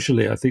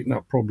socially, I think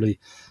that probably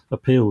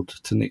appealed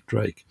to Nick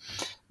Drake.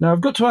 Now,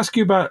 I've got to ask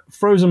you about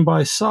Frozen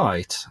by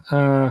Sight,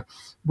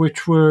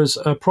 which was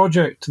a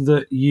project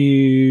that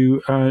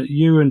you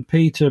and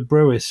Peter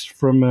Brewis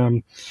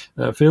from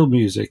Field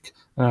Music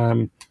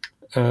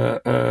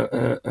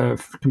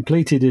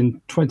completed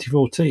in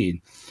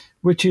 2014,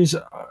 which is,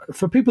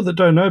 for people that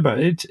don't know about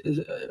it,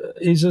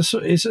 is a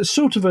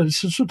sort of a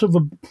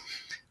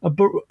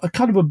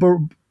kind of a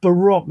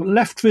baroque,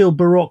 left field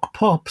baroque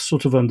pop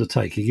sort of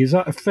undertaking. Is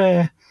that a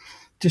fair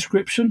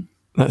description?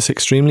 That's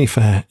extremely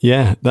fair.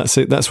 Yeah, that's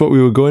it. That's what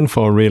we were going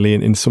for, really,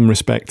 in some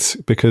respects,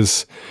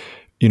 because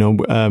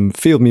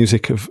Field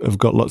Music have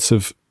got lots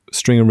of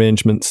string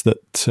arrangements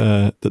that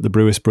the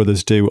Brewis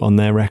brothers do on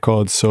their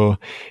records, so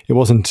it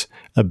wasn't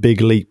a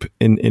big leap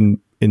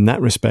in that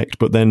respect.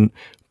 But then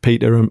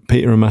Peter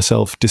and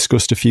myself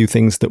discussed a few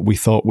things that we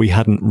thought we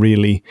hadn't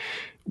really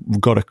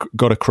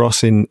got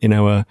across in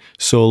our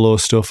solo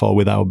stuff or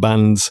with our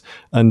bands,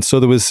 and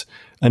so there was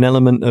an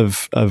element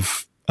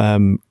of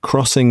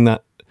crossing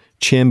that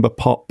chamber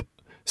pop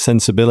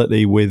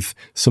sensibility with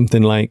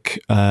something like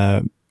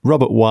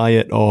Robert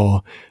Wyatt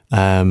or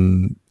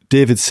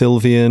David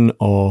Sylvian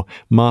or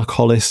Mark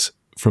Hollis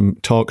from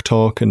Talk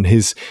Talk and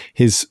his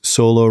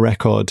solo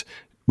record,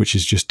 which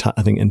is just,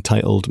 I think,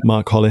 entitled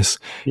Mark Hollis,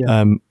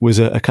 was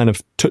a kind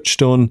of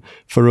touchstone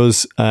for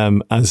us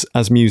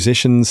as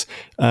musicians,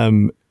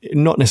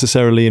 not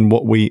necessarily in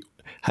what we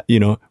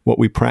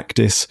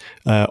practice,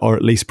 or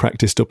at least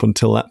practiced up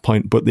until that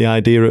point, but the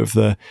idea of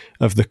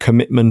the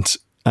commitment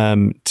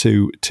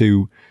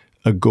to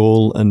a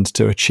goal and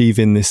to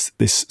achieving this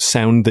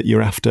sound that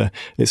you're after.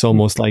 It's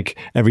almost like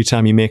every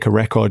time you make a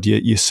record,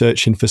 you're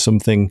searching for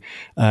something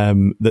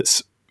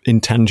that's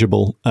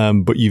intangible,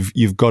 but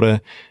you've got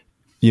to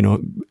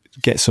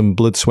get some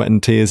blood, sweat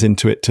and tears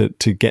into it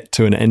to get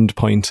to an end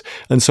point.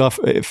 And so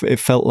it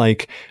felt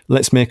like,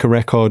 let's make a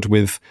record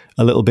with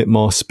a little bit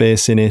more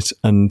space in it,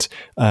 and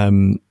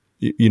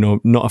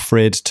not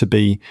afraid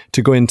to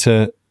go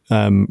into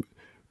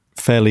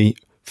fairly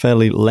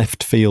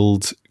left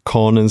field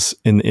corners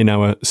in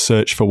our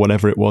search for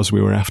whatever it was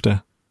we were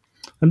after.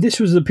 And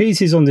the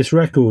pieces on this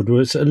record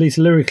was, at least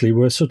lyrically,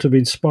 were sort of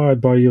inspired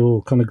by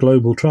your kind of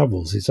global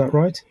travels. Is that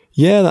right?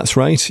 Yeah, that's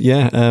right.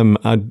 Yeah,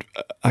 I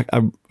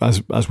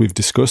as we've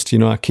discussed,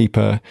 I keep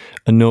a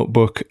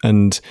notebook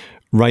and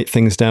write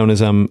things down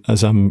as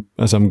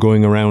I'm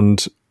going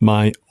around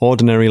my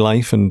ordinary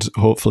life, and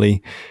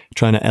hopefully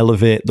trying to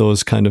elevate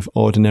those kind of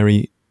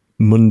ordinary,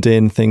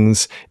 mundane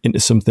things into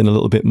something a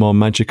little bit more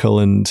magical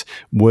and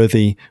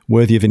worthy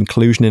of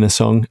inclusion in a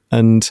song.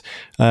 And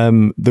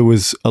there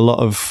was a lot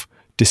of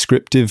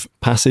descriptive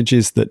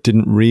passages that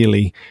didn't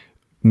really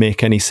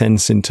make any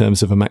sense in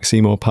terms of a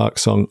Maximo Park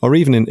song, or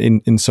even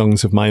in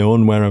songs of my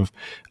own where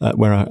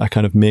I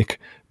kind of make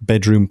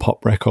bedroom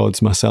pop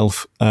records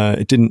myself.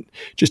 It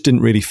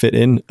didn't really fit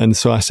in, and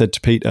so I said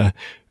to Peter,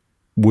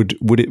 would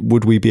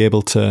we be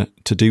able to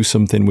do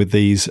something with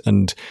these,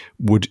 and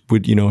would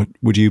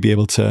you be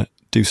able to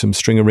do some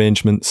string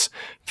arrangements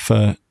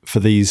for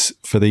these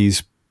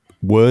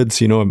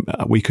words?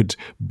 We could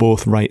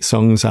both write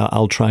songs.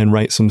 I'll try and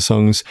write some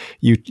songs.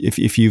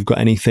 If you've got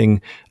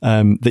anything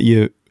that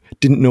you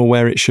didn't know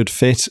where it should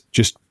fit,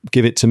 just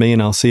give it to me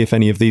and I'll see if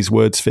any of these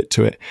words fit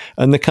to it.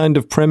 And the kind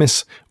of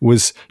premise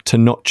was to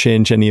not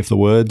change any of the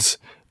words,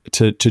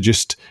 to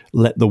just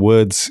let the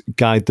words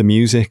guide the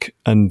music,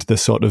 and the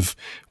sort of,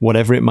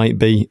 whatever it might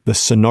be, the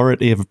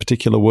sonority of a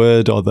particular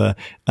word, or the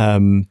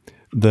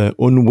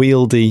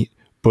unwieldy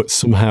but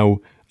somehow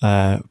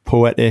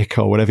poetic,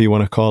 or whatever you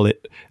want to call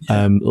it,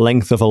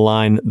 length of a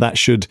line, that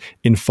should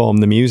inform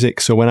the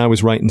music. So when I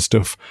was writing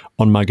stuff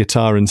on my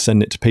guitar and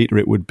send it to Peter,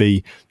 it would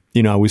be,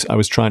 I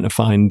was trying to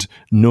find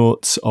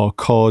notes or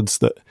chords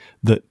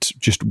that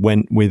just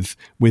went with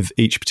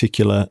each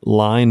particular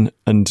line,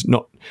 and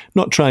not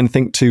try and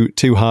think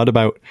too hard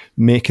about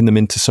making them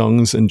into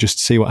songs and just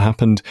see what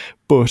happened.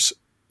 But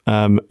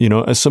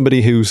as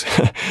somebody who's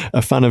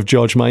a fan of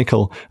George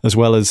Michael as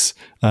well as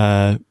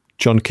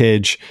John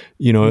Cage,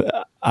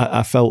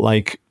 I felt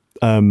like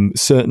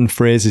certain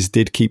phrases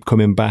did keep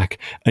coming back,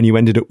 and you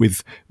ended up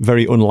with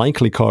very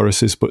unlikely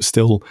choruses, but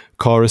still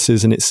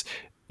choruses, and it's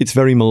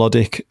very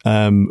melodic,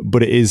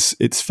 but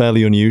it's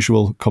fairly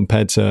unusual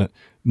compared to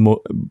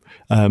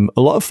a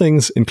lot of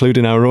things,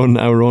 including our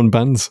own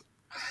bands.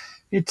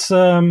 It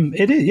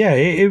is, yeah.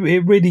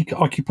 It really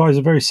occupies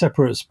a very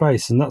separate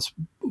space, and that's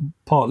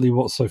partly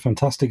what's so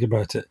fantastic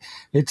about it.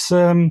 It's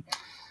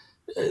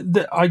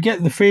I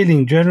get the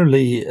feeling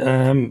generally,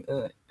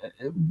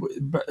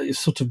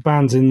 sort of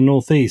bands in the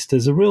Northeast,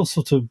 there's a real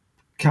sort of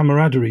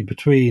camaraderie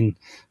between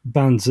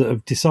bands that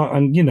have decided,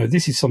 and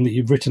this is something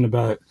you've written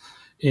about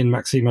in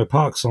Maximo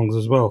Park songs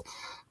as well.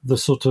 The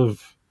sort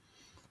of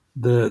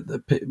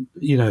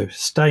the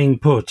staying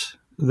put.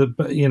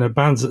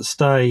 Bands that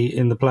stay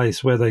in the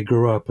place where they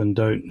grew up and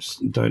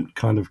don't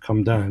kind of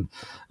come down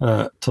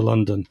to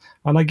London,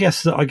 and I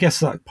guess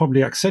that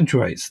probably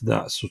accentuates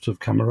that sort of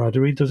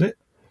camaraderie, does it?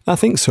 I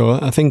think so.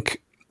 I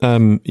think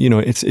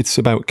it's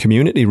about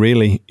community,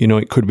 really.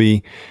 It could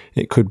be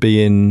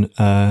in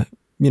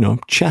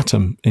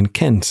Chatham in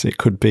Kent. It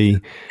could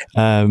be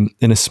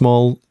in a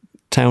small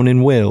town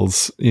in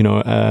Wales,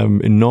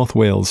 in North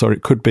Wales, or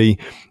it could be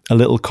a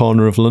little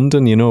corner of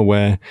London,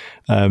 where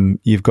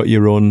you've got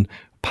your own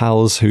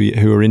pals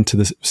who are into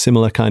the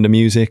similar kind of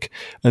music.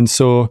 And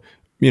so,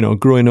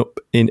 growing up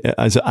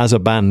as a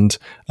band,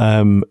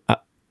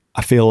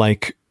 I feel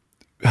like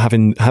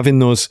having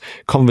those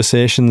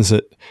conversations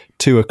at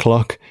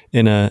 2:00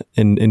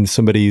 in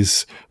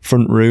somebody's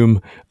front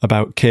room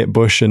about Kate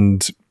Bush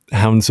and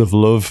Hounds of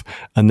Love,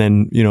 and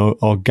then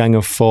or Gang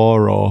of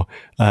Four, or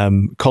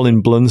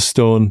Colin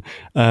Blunstone,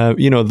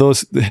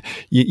 those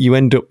you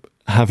end up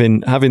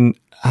having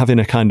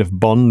a kind of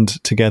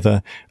bond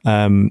together,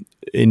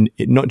 in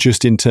not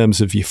just in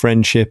terms of your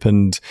friendship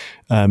and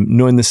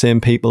knowing the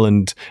same people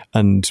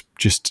and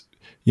just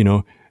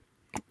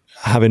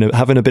having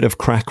a bit of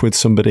crack with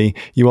somebody.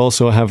 You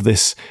also have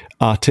this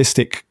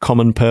artistic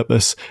common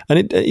purpose, and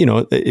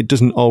it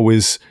doesn't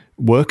always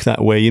work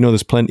that way.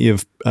 There's plenty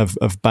of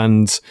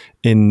bands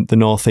in the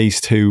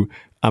Northeast who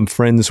I'm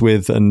friends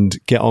with and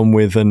get on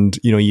with, and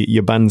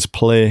your bands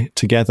play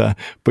together,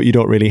 but you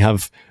don't really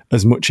have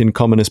as much in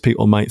common as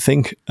people might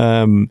think.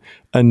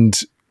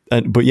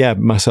 But yeah,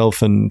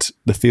 myself and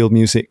the Field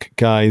Music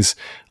guys,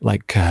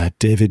 like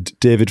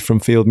David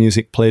from Field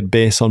Music, played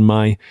bass on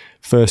my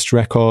first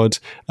record,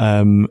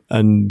 and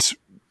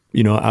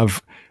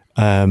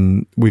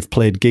we've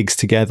played gigs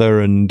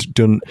together and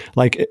done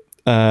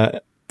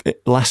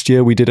last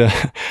year we did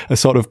a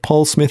sort of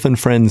Paul Smith and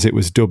Friends, it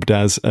was dubbed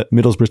as, at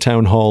Middlesbrough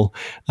Town Hall,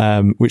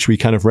 which we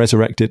kind of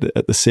resurrected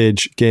at the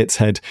Sage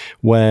Gateshead,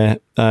 where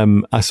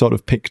I sort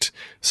of picked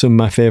some of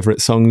my favourite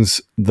songs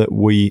that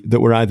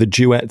were either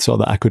duets or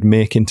that I could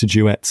make into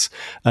duets.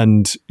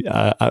 And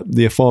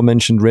the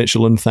aforementioned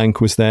Rachel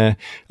Unthank was there,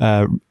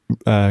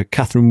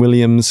 Catherine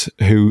Williams,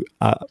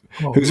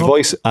 whose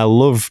voice I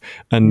love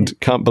and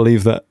can't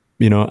believe that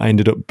I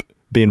ended up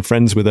being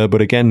friends with her. But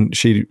again,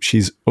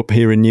 she's up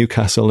here in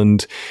Newcastle,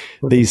 and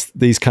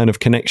these kind of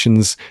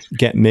connections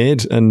get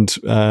made. And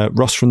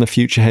Ross from the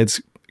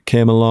Futureheads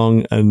came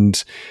along,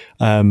 and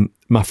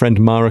my friend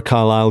Mara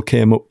Carlisle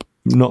came up.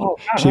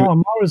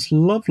 Mara's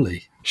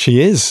lovely. She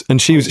is,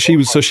 and she was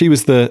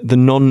the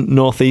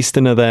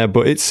non-northeasterner there.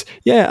 But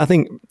I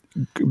think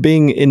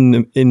being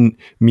in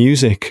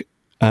music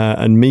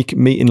and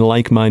meeting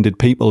like-minded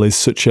people is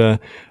such an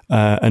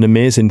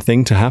amazing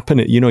thing to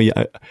happen.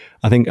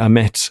 I think I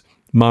met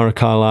Mara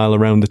Carlisle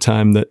around the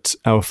time that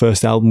our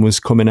first album was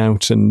coming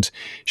out, and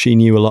she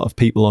knew a lot of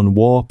people on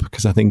Warp,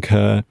 because I think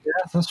her... Yeah,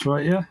 that's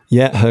right,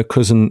 yeah, her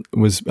cousin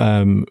was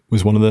one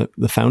of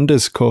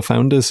the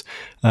co-founders,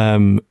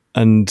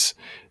 and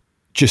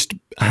just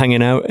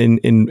hanging out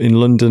in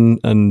London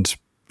and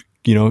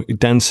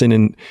dancing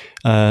in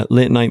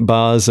late night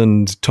bars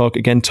and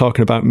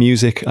talking about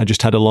music. I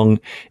just had a long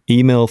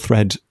email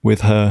thread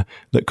with her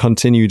that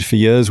continued for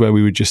years, where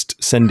we would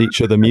just send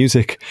each other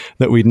music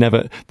that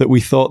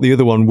we thought the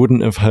other one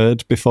wouldn't have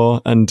heard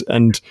before. And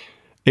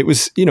it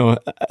was,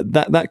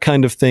 that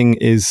kind of thing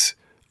is,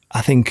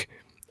 I think,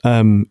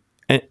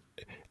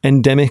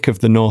 endemic of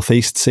the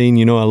Northeast scene.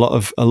 A lot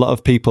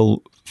of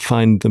people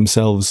find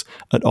themselves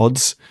at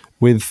odds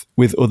with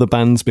other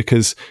bands,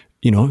 because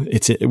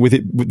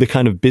with the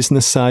kind of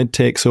business side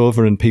takes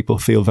over, and people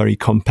feel very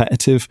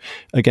competitive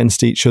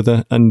against each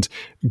other. And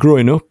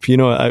growing up,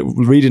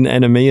 reading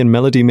Enemy and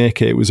Melody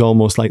Maker, it was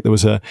almost like there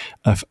was a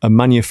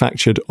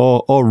manufactured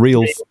or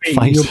real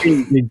fight. You're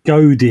being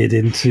goaded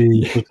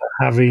into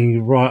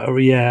having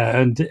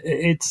and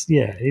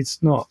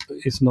it's not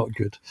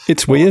good.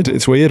 It's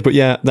weird, but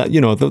yeah,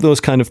 that those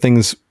kind of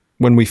things.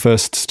 When we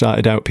first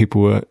started out,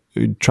 people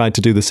tried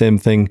to do the same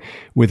thing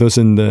with us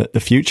in the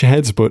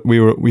Futureheads, but we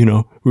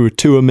were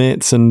tour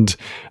mates and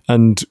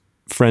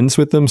friends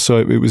with them, so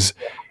it was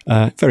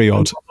very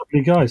odd.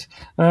 Lovely guys.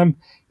 Are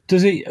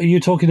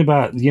you talking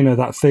about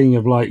that thing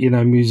of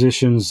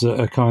musicians that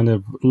are kind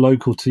of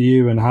local to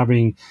you and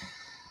having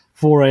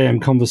 4 a.m.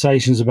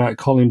 conversations about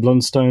Colin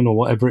Blunstone or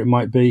whatever it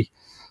might be?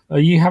 Are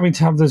you having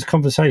to have those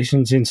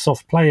conversations in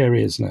soft play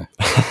areas now?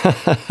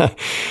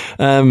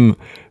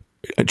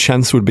 A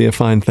chance would be a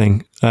fine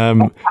thing.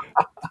 Well,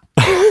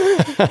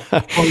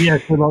 yeah,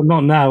 well,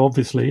 not now,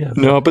 obviously. Yeah,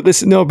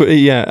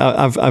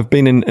 I've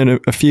been in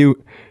a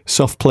few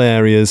soft play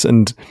areas,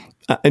 and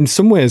in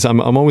some ways,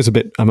 I'm always a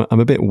bit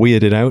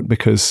weirded out,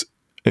 because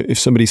if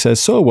somebody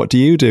says, "So, what do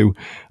you do?"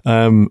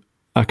 I'm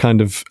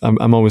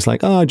always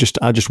like, "Oh, I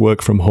just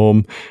work from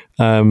home,"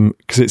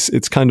 because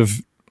it's kind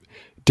of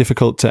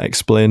difficult to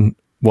explain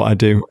what I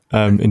do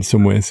in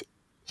some ways.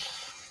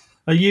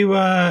 Are you?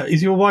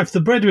 Is your wife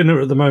the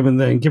breadwinner at the moment?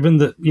 Then, given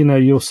that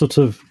you're sort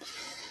of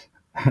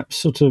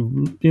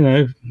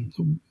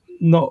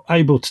not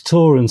able to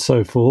tour and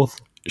so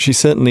forth. She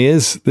certainly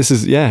is. This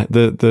is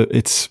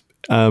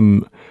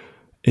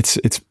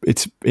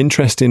it's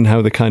interesting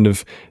how the kind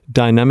of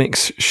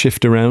dynamics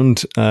shift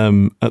around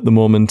at the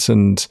moment,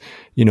 and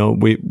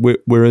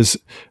we're as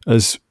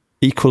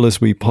equal as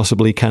we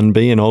possibly can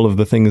be in all of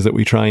the things that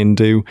we try and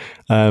do,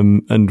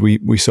 and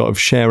we sort of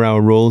share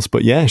our roles.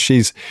 But yeah,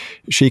 she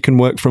can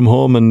work from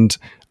home and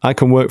I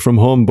can work from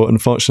home, but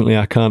unfortunately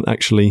I can't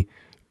actually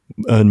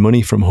earn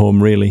money from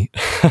home, really.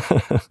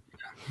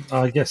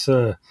 I guess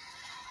now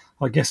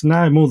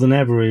more than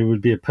ever it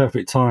would be a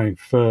perfect time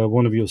for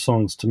one of your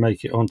songs to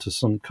make it onto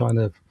some kind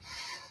of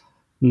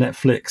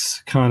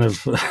Netflix kind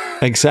of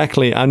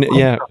exactly. And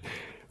yeah,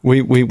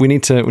 we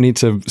need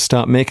to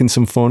start making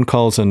some phone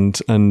calls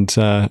and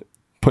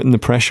putting the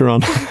pressure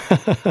on.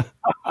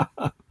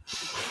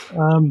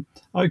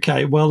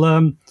 Okay,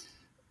 well,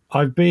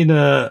 I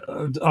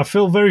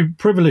feel very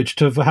privileged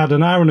to have had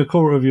an hour and a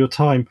quarter of your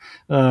time,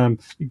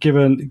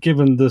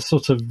 given the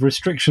sort of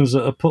restrictions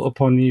that are put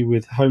upon you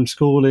with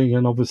homeschooling,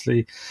 and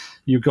obviously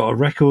you've got a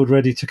record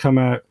ready to come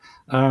out.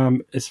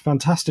 It's a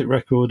fantastic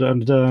record,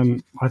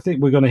 and I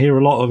think we're going to hear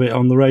a lot of it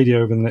on the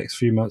radio over the next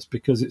few months,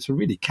 because it's a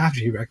really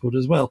catchy record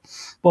as well.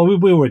 Well,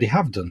 we already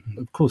have done.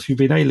 Of course, you've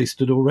been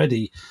A-listed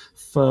already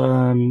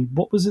for,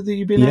 what was it that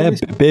you've been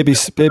A-listed? Baby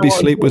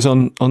Sleep was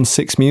on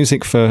Six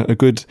Music for a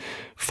good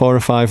 4 or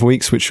 5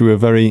 weeks, which we were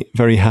very,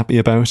 very happy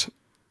about.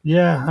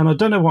 Yeah, and I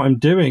Don't Know What I'm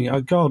Doing.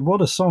 Oh, God,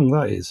 what a song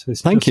that is.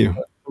 Thank you.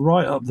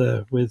 Right up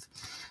there with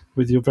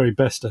your very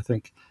best, I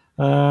think.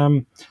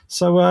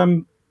 So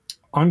I'm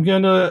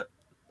going to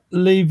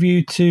leave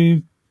you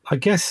to, I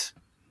guess,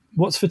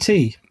 what's for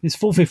tea? It's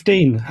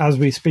 4:15 as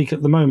we speak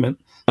at the moment.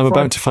 I'm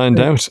about to find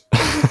out.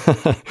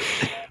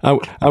 I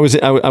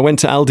went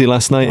to Aldi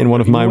last night in one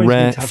of my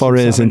rare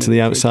forays into the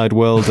outside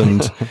world,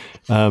 and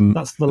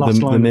that's the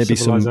last line. There may be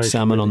some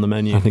salmon on the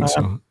menu. I think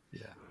so.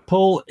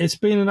 Paul, it's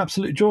been an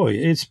absolute joy.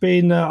 It's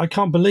been, I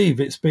can't believe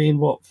it's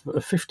been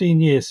 15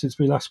 years since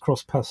we last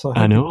crossed paths.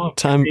 I know,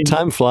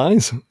 time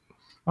flies.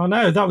 I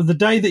know, that was the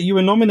day that you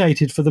were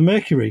nominated for the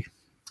Mercury.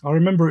 I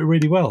remember it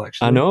really well,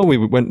 actually. I know, we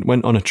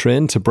went on a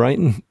train to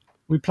Brighton.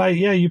 You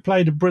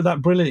played that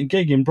brilliant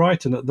gig in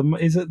Brighton at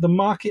is it the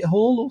Market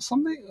Hall or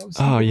something?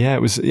 Oh yeah,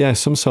 it was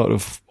some sort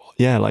of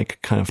like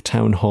kind of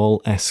town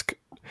hall-esque.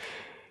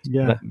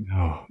 Yeah.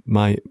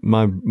 My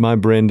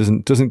brain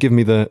doesn't give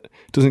me the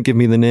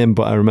name,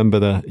 but I remember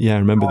the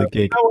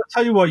gig. I'll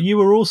tell you what, you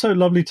were also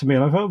lovely to me,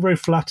 and I felt very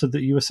flattered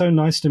that you were so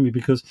nice to me,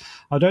 because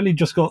I'd only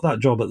just got that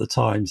job at the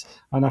Times,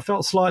 and I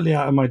felt slightly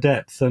out of my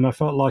depth, and I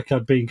felt like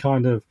I'd been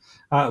kind of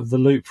out of the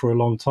loop for a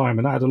long time,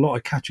 and I had a lot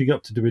of catching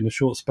up to do in a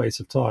short space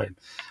of time.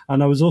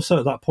 And I was also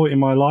at that point in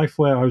my life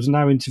where I was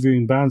now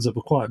interviewing bands that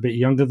were quite a bit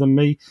younger than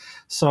me,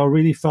 so I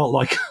really felt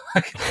like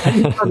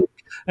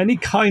any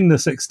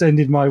kindness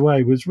extended my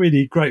way was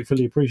really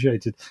gratefully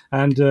appreciated.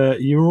 And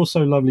you were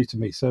also lovely to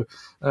me. So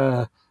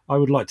I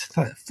would like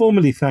to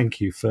formally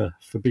thank you for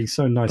being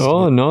so nice to me.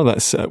 Oh, no,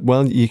 that's,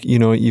 well,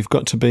 you've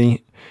got to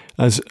be,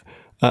 as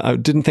I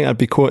didn't think I'd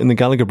be quoting the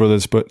Gallagher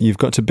brothers, but you've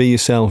got to be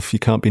yourself. You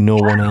can't be no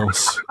one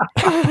else.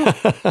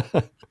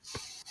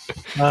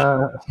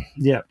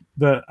 Yeah,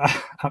 but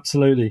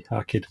absolutely,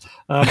 I kid.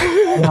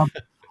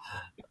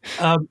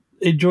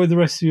 Enjoy the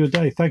rest of your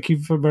day. Thank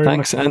you for very much.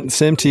 Thanks, and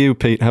same to you,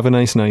 Pete. Have a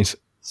nice night.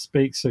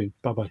 Speak soon.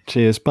 Bye-bye.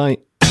 Cheers. Bye.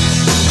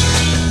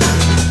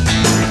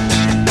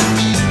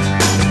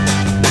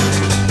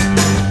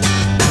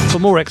 For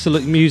more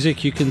excellent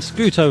music, you can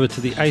scoot over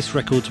to the Ace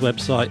Records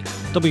website,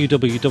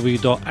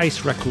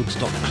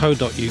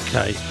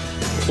 www.acerecords.co.uk,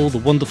 for all the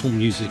wonderful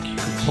music you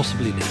could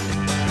possibly need.